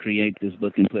to create this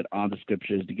book and put all the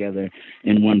scriptures together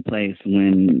in one place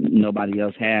when nobody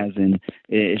else has. And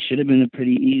it should have been a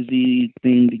pretty easy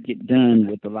thing to get done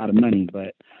with a lot of money,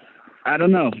 but I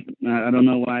don't know. I don't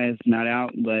know why it's not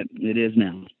out, but it is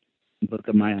now. Book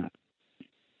of Ma'at.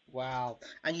 Wow.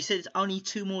 And you said it's only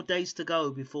 2 more days to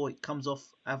go before it comes off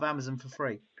of Amazon for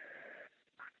free.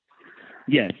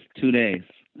 Yes, 2 days,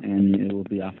 and it will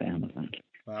be off of Amazon.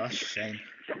 Wow, that's a shame.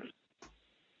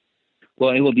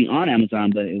 Well, it will be on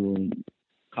Amazon, but it will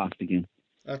cost again.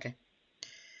 Okay.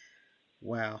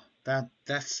 Wow,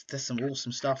 that's some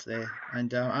awesome stuff there,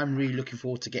 and I'm really looking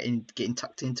forward to getting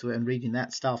tucked into it and reading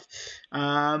that stuff.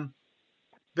 But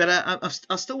I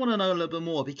still want to know a little bit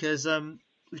more because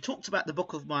we talked about the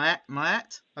book of Ma'at. I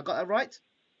got that right?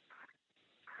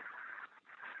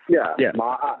 Yeah.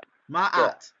 Ma'at.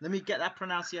 Yeah. Let me get that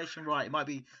pronunciation right. It might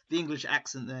be the English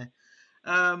accent there.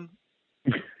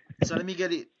 So let me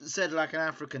get it said like an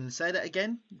African. Say that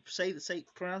again.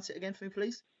 Pronounce it again for me,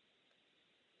 please.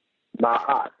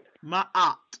 Ma'at.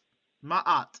 Ma'at.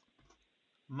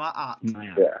 Yeah.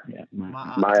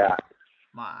 Ma'at.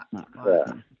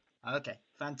 Yeah. Okay,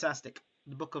 fantastic.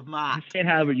 The book of Ma'at. Say it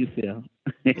however you feel.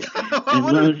 As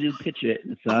long as you picture it,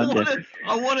 it's all good.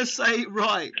 I want to say it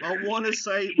right.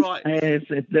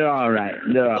 They're all right.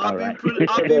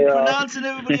 I've been pronouncing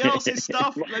everybody else's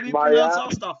stuff. Let me pronounce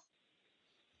our stuff.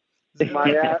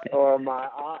 Ma'at or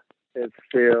Ma'at is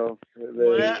still.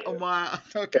 Ma'at or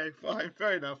Ma'at. Okay, fine,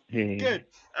 fair enough. Good.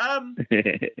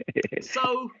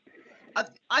 So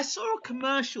I saw a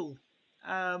commercial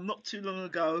not too long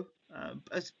ago.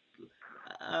 It's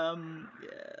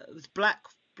black.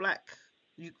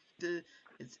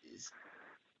 It's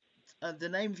the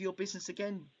name of your business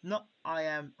again? Not I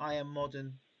am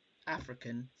modern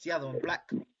African. It's the other one.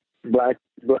 Black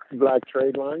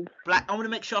Tradelines. Black. I want to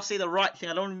make sure I say the right thing.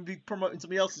 I don't want to be promoting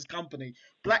somebody else's company.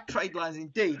 Black Tradelines,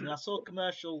 indeed. And I saw a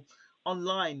commercial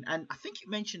online, and I think it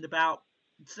mentioned about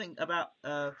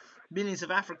millions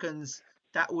of Africans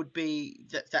that would be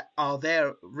that are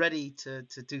there ready to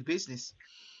do business.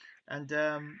 And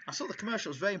I saw the commercial.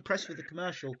 I was very impressed with the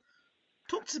commercial.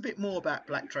 Talk to us a bit more about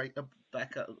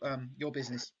your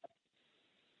business.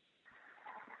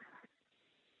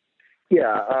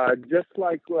 Yeah, just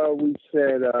like we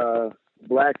said,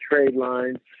 Black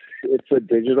Tradelines, it's a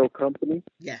digital company.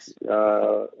 Yes. It's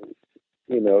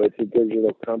a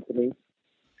digital company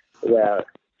that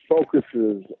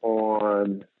focuses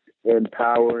on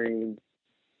empowering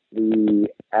the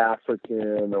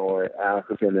African or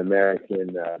African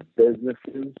American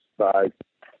businesses by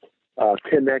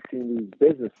connecting these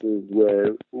businesses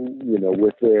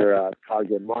with their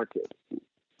target market.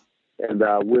 And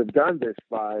we've done this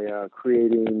by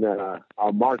creating a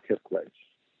marketplace,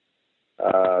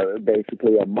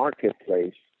 basically a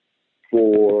marketplace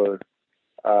for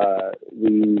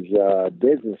these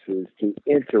businesses to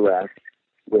interact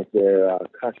with their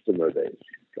customer base.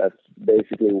 That's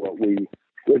basically what we've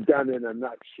done in a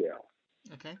nutshell.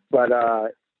 Okay. But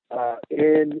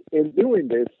in doing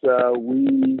this,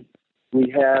 we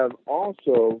have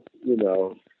also,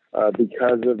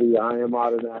 because of the I Am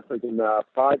Modern African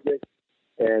project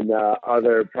and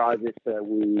other projects that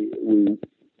we're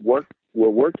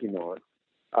working on,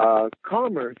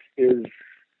 commerce is,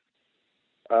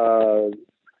 I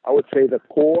would say, the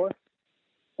core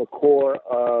of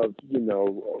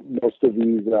most of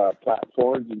these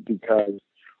platforms, because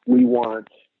we want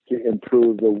to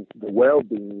improve the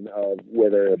well-being of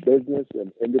whether a business,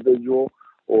 an individual,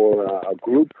 or a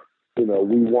group. We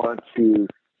want to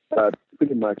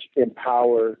pretty much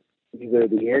empower either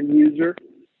the end user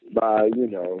by,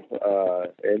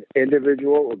 an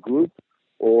individual, a group,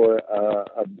 or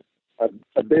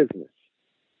a business.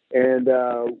 And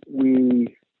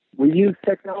we use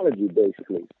technology,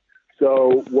 basically.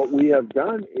 So what we have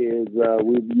done is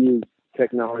we've used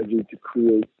technology to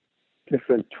create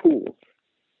different tools,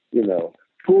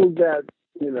 tools that,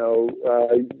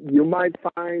 you might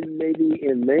find maybe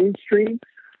in mainstream,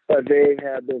 but they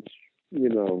have been,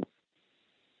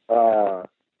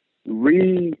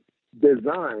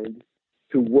 redesigned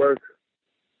to work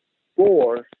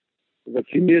for the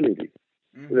community.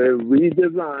 Mm-hmm. They're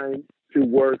redesigned to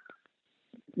work,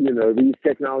 these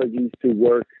technologies to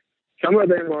work. Some of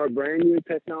them are brand new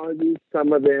technologies.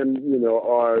 Some of them,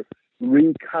 are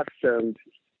recustomed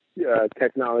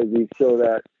technologies so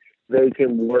that they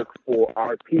can work for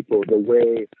our people the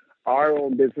way our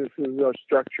own businesses are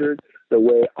structured, the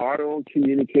way our own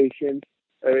communication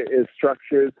is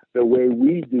structured, the way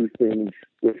we do things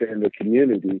within the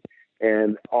community,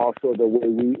 and also the way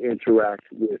we interact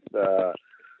with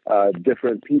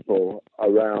different people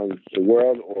around the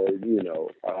world or,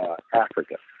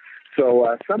 Africa.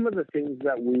 So some of the things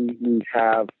that we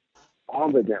have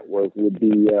on the network would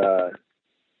be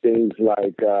things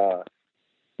like,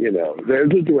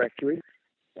 there's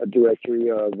a directory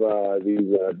of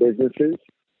these businesses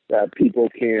that people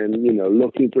can,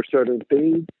 looking for certain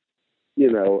things,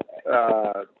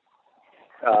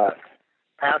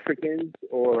 Africans,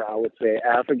 or I would say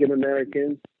African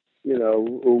Americans,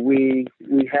 we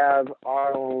have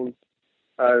our own,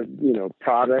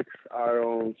 products, our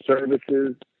own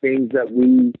services, things that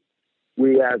we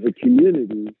as a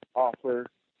community offer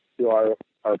to our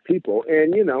people,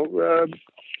 and,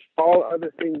 all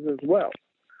other things as well.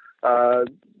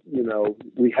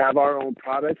 We have our own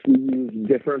products. We use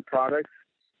different products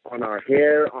on our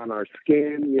hair, on our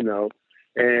skin,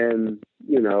 and,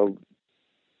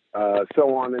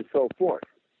 so on and so forth.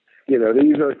 These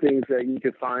are things that you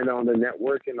can find on the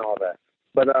network and all that.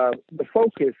 But the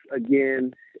focus,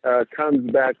 again, comes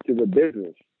back to the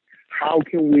business. How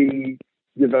can we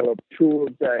develop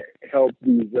tools that help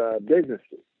these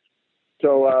businesses?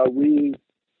 So we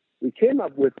came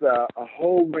up with a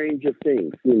whole range of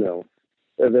things.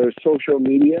 There's social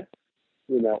media.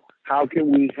 How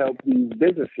can we help these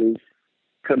businesses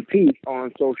compete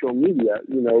on social media?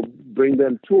 Bring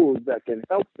them tools that can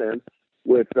help them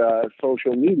with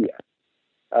social media.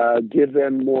 Give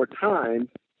them more time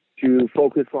to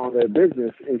focus on their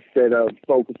business instead of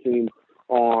focusing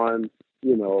on,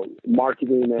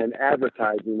 marketing and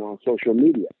advertising on social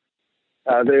media.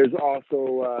 There's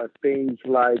also things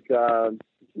like,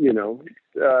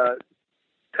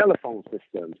 telephone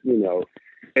systems,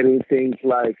 getting things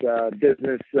like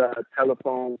business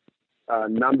telephone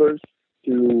numbers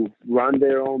to run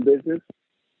their own business.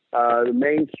 The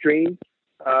mainstream,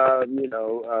 a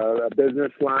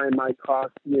business line might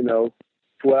cost,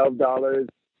 $12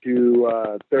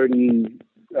 to $30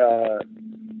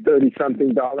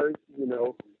 something dollars.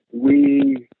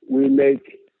 We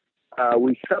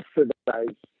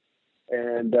subsidize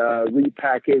and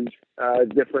repackage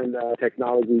different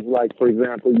technologies. Like, for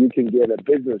example, you can get a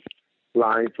business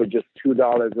line for just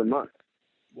 $2 a month.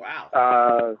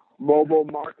 Wow. Mobile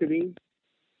marketing,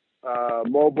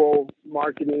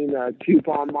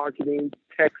 coupon marketing,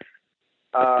 text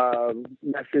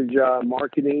message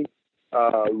marketing,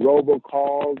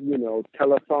 robocalls,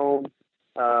 telephone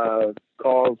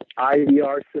calls,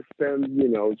 IVR systems,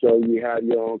 so you have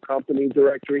your own company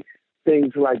directory,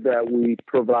 things like that we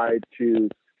provide to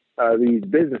these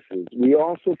businesses. We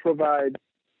also provide,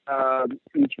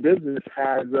 each business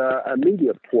has a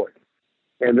media port.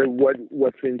 And then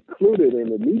what's included in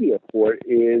the media port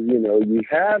is, you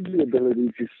have the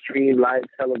ability to stream live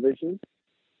television.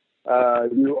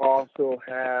 You also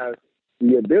have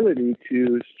the ability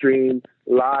to stream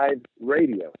live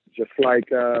radio, just like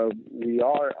we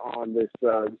are on this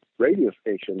radio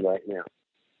station right now.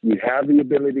 You have the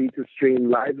ability to stream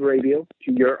live radio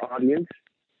to your audience.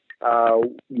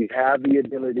 You have the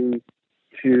ability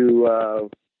to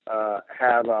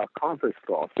have a conference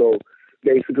call. So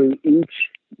basically, each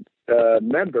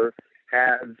member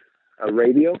has a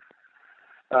radio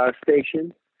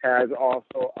station, has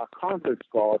also a conference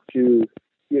call to,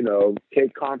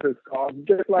 take conference calls,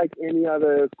 just like any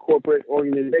other corporate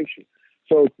organization.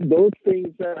 So those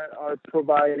things that are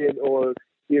provided or,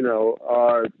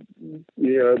 are,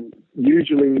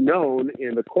 usually known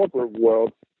in the corporate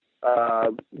world,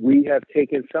 we have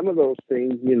taken some of those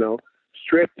things,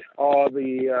 stripped all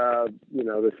the,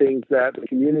 the things that the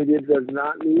community does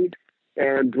not need,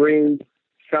 and bring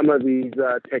some of these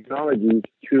technologies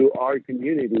to our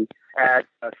community at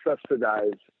a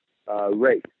subsidized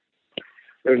rate.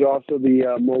 There's also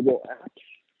the mobile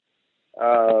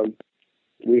apps.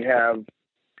 We have,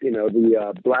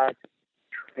 the Black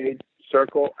Trade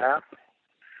Circle app.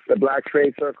 The Black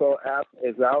Trade Circle app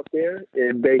is out there.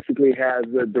 It basically has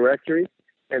a directory,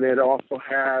 and it also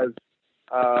has,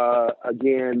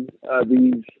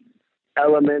 these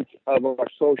elements of our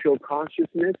social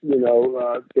consciousness,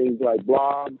 things like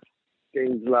blogs,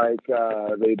 things like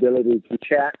the ability to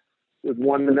chat with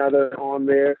one another on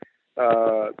there,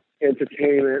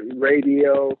 entertainment,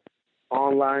 radio,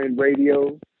 online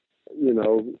radio,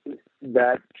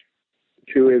 that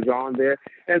too is on there,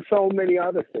 and so many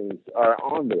other things are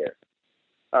on there.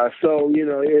 So,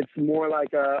 it's more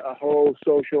like a whole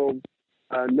social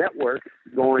network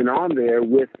going on there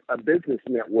with a business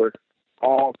network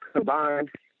all combined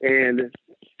and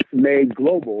made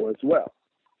global as well.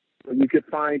 So you could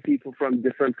find people from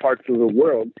different parts of the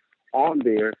world on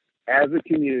there as a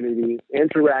community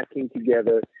interacting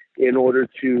together in order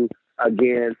to,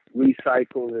 again,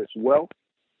 recycle this wealth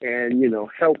and,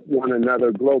 help one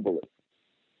another globally.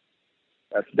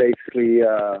 That's basically,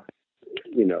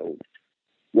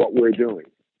 what we're doing.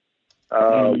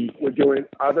 We're doing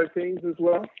other things as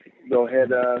well. Go ahead,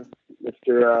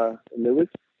 Mr. Lewis.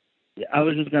 Yeah, I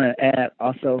was just going to add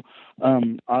also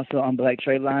on Black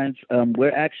Tradelines,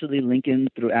 we're actually linking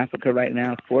through Africa right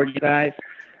now for you guys.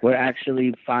 We're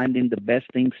actually finding the best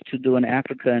things to do in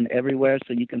Africa and everywhere,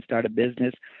 so you can start a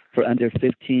business for under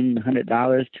 $1,500,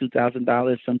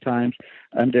 $2,000, sometimes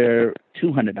under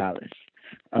 $200.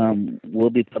 We'll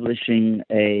be publishing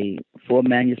a full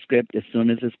manuscript as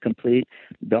soon as it's complete.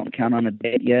 Don't count on a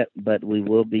date yet, but we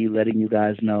will be letting you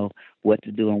guys know what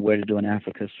to do and where to do in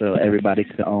Africa, so everybody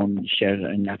can own shares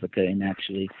in Africa and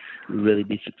actually really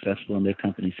be successful in their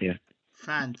companies here.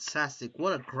 Fantastic.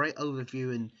 What a great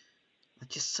overview and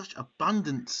just such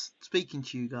abundance speaking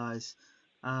to you guys.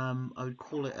 I would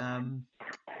call it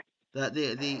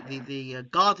the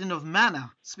Garden of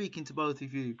Manna speaking to both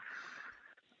of you.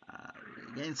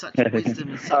 Getting such wisdom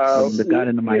and such the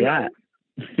Garden of Mayat.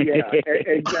 Yeah,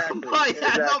 exactly.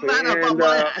 Mayat, not Manna, And,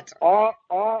 but Mayat.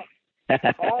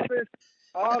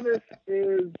 all this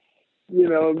is,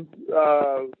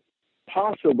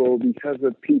 possible because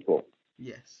of people.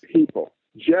 Yes. People.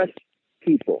 Just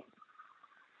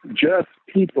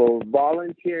people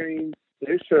volunteering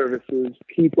their services,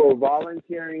 people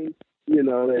volunteering,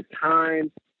 their time,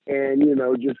 and,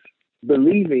 just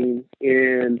believing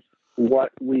in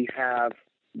what we have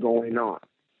going on.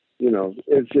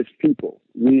 It's just people.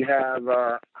 We have,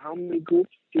 how many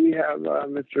groups do we have,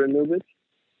 Mr. Anubis?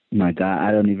 My God,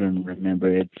 I don't even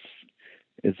remember.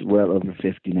 It's well over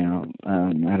 50 now.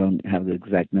 I don't have the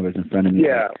exact numbers in front of me.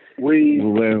 Yeah, we're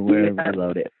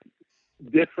loaded.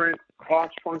 Different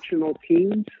cross-functional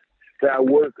teams that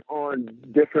work on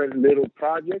different little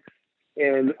projects,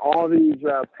 and all these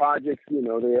projects,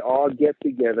 they all get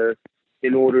together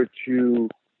in order to,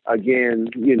 again,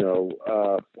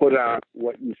 put out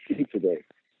what you see today.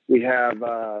 We have,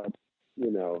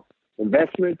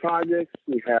 investment projects.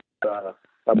 We have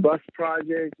a bus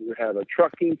project. We have a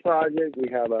trucking project. We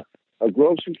have a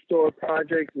grocery store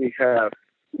project. We have,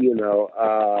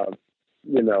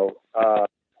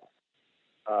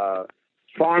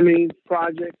 farming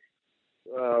project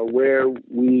where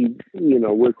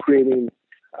we're creating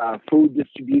a food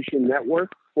distribution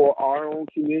network for our own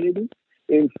community.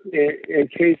 In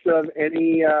case of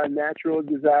any natural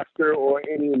disaster or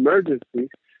any emergency,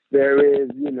 there is,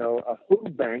 a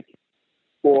food bank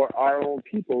for our own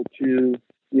people to,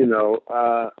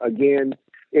 again,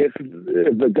 if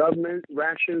the government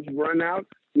rations run out,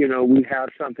 we have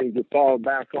something to fall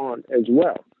back on as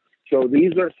well. So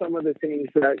these are some of the things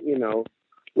that,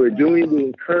 we're doing to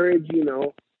encourage,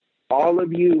 all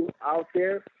of you out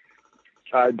there,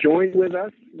 join with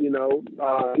us,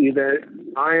 either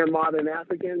I Am Modern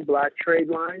African, Black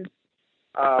Tradelines,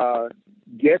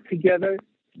 get together,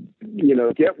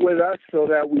 get with us so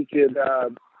that we could,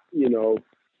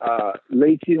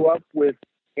 link you up with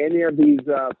any of these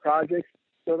projects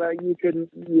so that you can,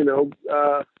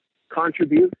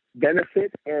 contribute,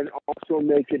 benefit, and also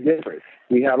make a difference.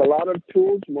 We have a lot of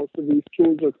tools. Most of these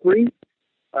tools are free.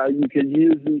 You can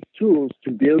use these tools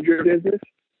to build your business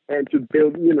and to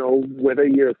build, whether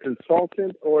you're a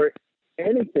consultant or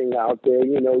anything out there,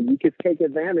 you could take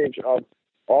advantage of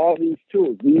all these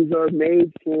tools. These are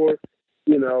made for,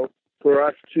 for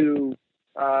us to,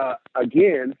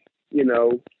 again,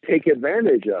 take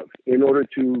advantage of in order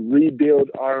to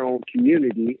rebuild our own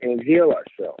community and heal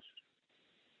ourselves.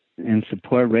 And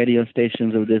support radio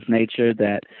stations of this nature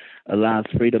that allows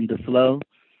freedom to flow.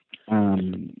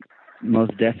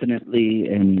 Most definitely,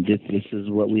 and this is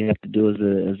what we have to do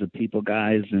as a people,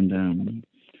 guys. And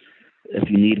if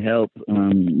you need help,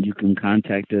 you can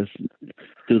contact us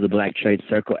through the Black Trade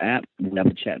Circle app. We have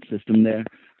a chat system there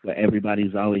where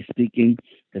everybody's always speaking.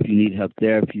 If you need help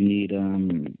there, if you need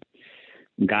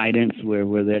guidance,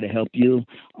 we're there to help you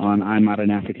on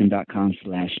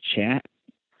imodernafrican.com/chat.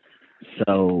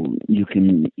 So you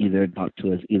can either talk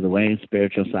to us either way,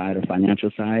 spiritual side or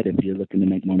financial side. If you're looking to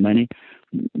make more money,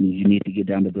 you need to get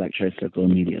down to Black Trade Circle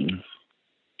immediately.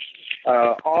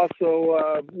 Also,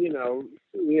 I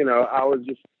was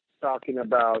just talking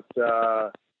about,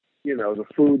 the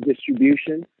food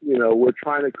distribution. We're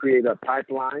trying to create a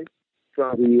pipeline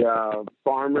from the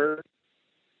farmer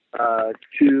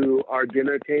to our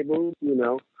dinner tables.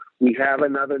 We have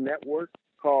another network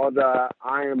called I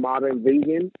Am Modern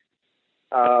Vegan.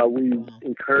 We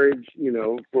encourage,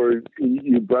 for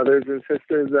you brothers and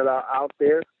sisters that are out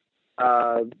there,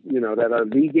 that are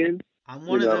vegan. I'm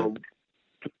one of them.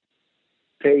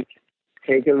 Take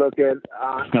a look at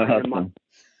I Am.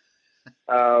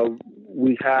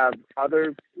 We have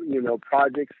other,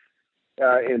 projects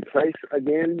in place.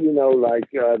 Again,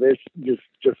 there's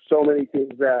just so many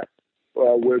things that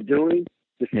we're doing.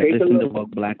 Just take a look. To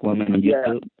Woke Black Woman on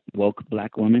YouTube. Woke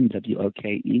Black Woman,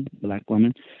 WOKE, Black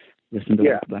Woman. Listen to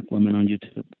Woke Black Woman on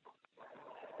YouTube.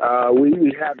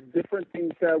 We have different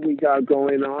things that we got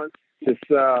going on. Just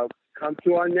come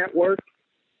to our network,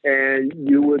 and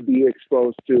you would be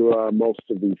exposed to most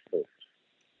of these things.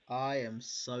 I am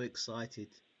so excited.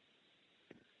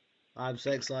 There's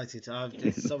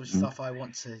so much stuff I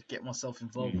want to get myself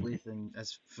involved with, and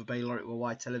as for Baylor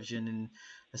Worldwide Television, and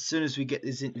as soon as we get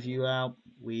this interview out,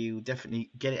 we will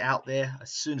definitely get it out there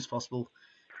as soon as possible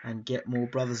and get more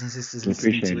brothers and sisters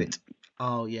listening to it.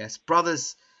 Oh yes,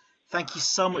 brothers, thank you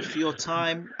so much for your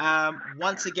time.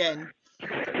 Once again,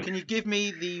 can you give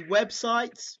me the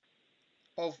website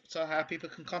so how people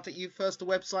can contact you? First, the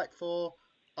website for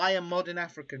I Am Modern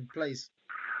African, please.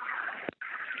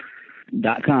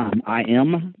 .com. I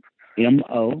am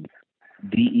MODERN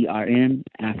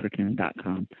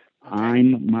African.com. Okay.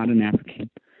 I'm Modern African.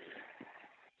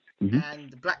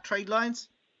 And the Black Tradelines?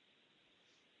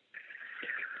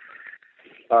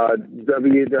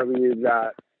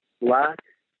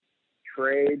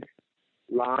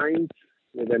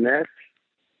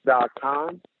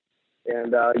 www.blacktradelineswith.com,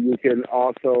 and you can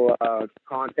also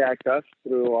contact us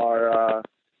through our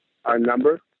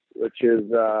number, which is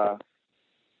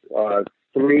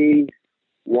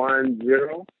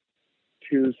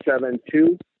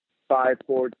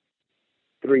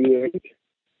 310-272-5438.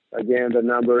 Again, the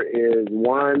number is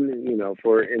 1,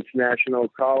 for international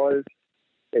callers,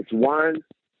 it's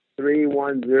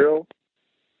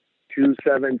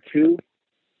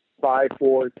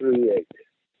 1-310-272-5438.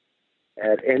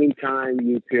 At any time,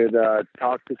 you could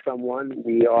talk to someone.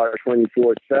 We are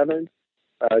 24/7,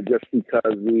 just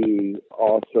because we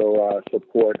also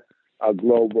support a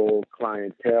global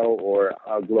clientele or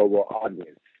a global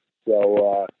audience.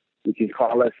 So you can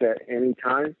call us at any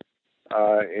time,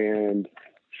 and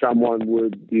someone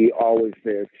would be always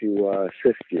there to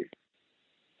assist you.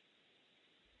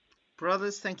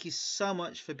 Brothers, thank you so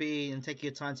much for being and taking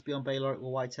your time to be on Baylor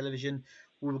Worldwide Television.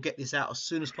 We will get this out as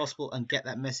soon as possible and get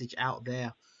that message out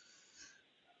there.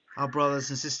 Our brothers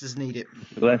and sisters need it.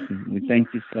 Blessing. We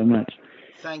thank you so much.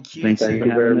 Thank you. Thank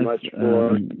you very much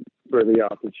for the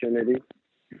opportunity.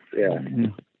 Yeah.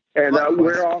 And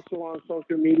we're also on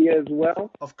social media as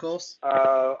well. Of course.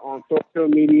 On social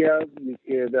media, you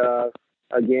could,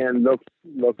 again, look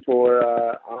for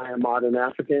I Am Modern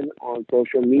African on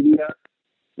social media.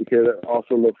 You could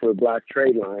also look for Black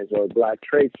Trade Lines or Black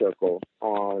Trade Circle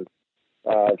on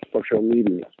social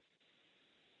media.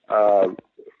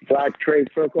 Black Trade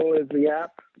Circle is the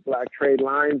app. Black Trade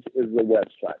Lines is the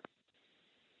website.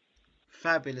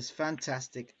 Fabulous.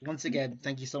 Fantastic. Once again,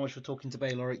 thank you so much for talking to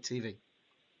Baylor TV.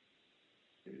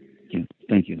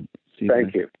 Thank you.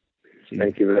 Thank you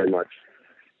very much.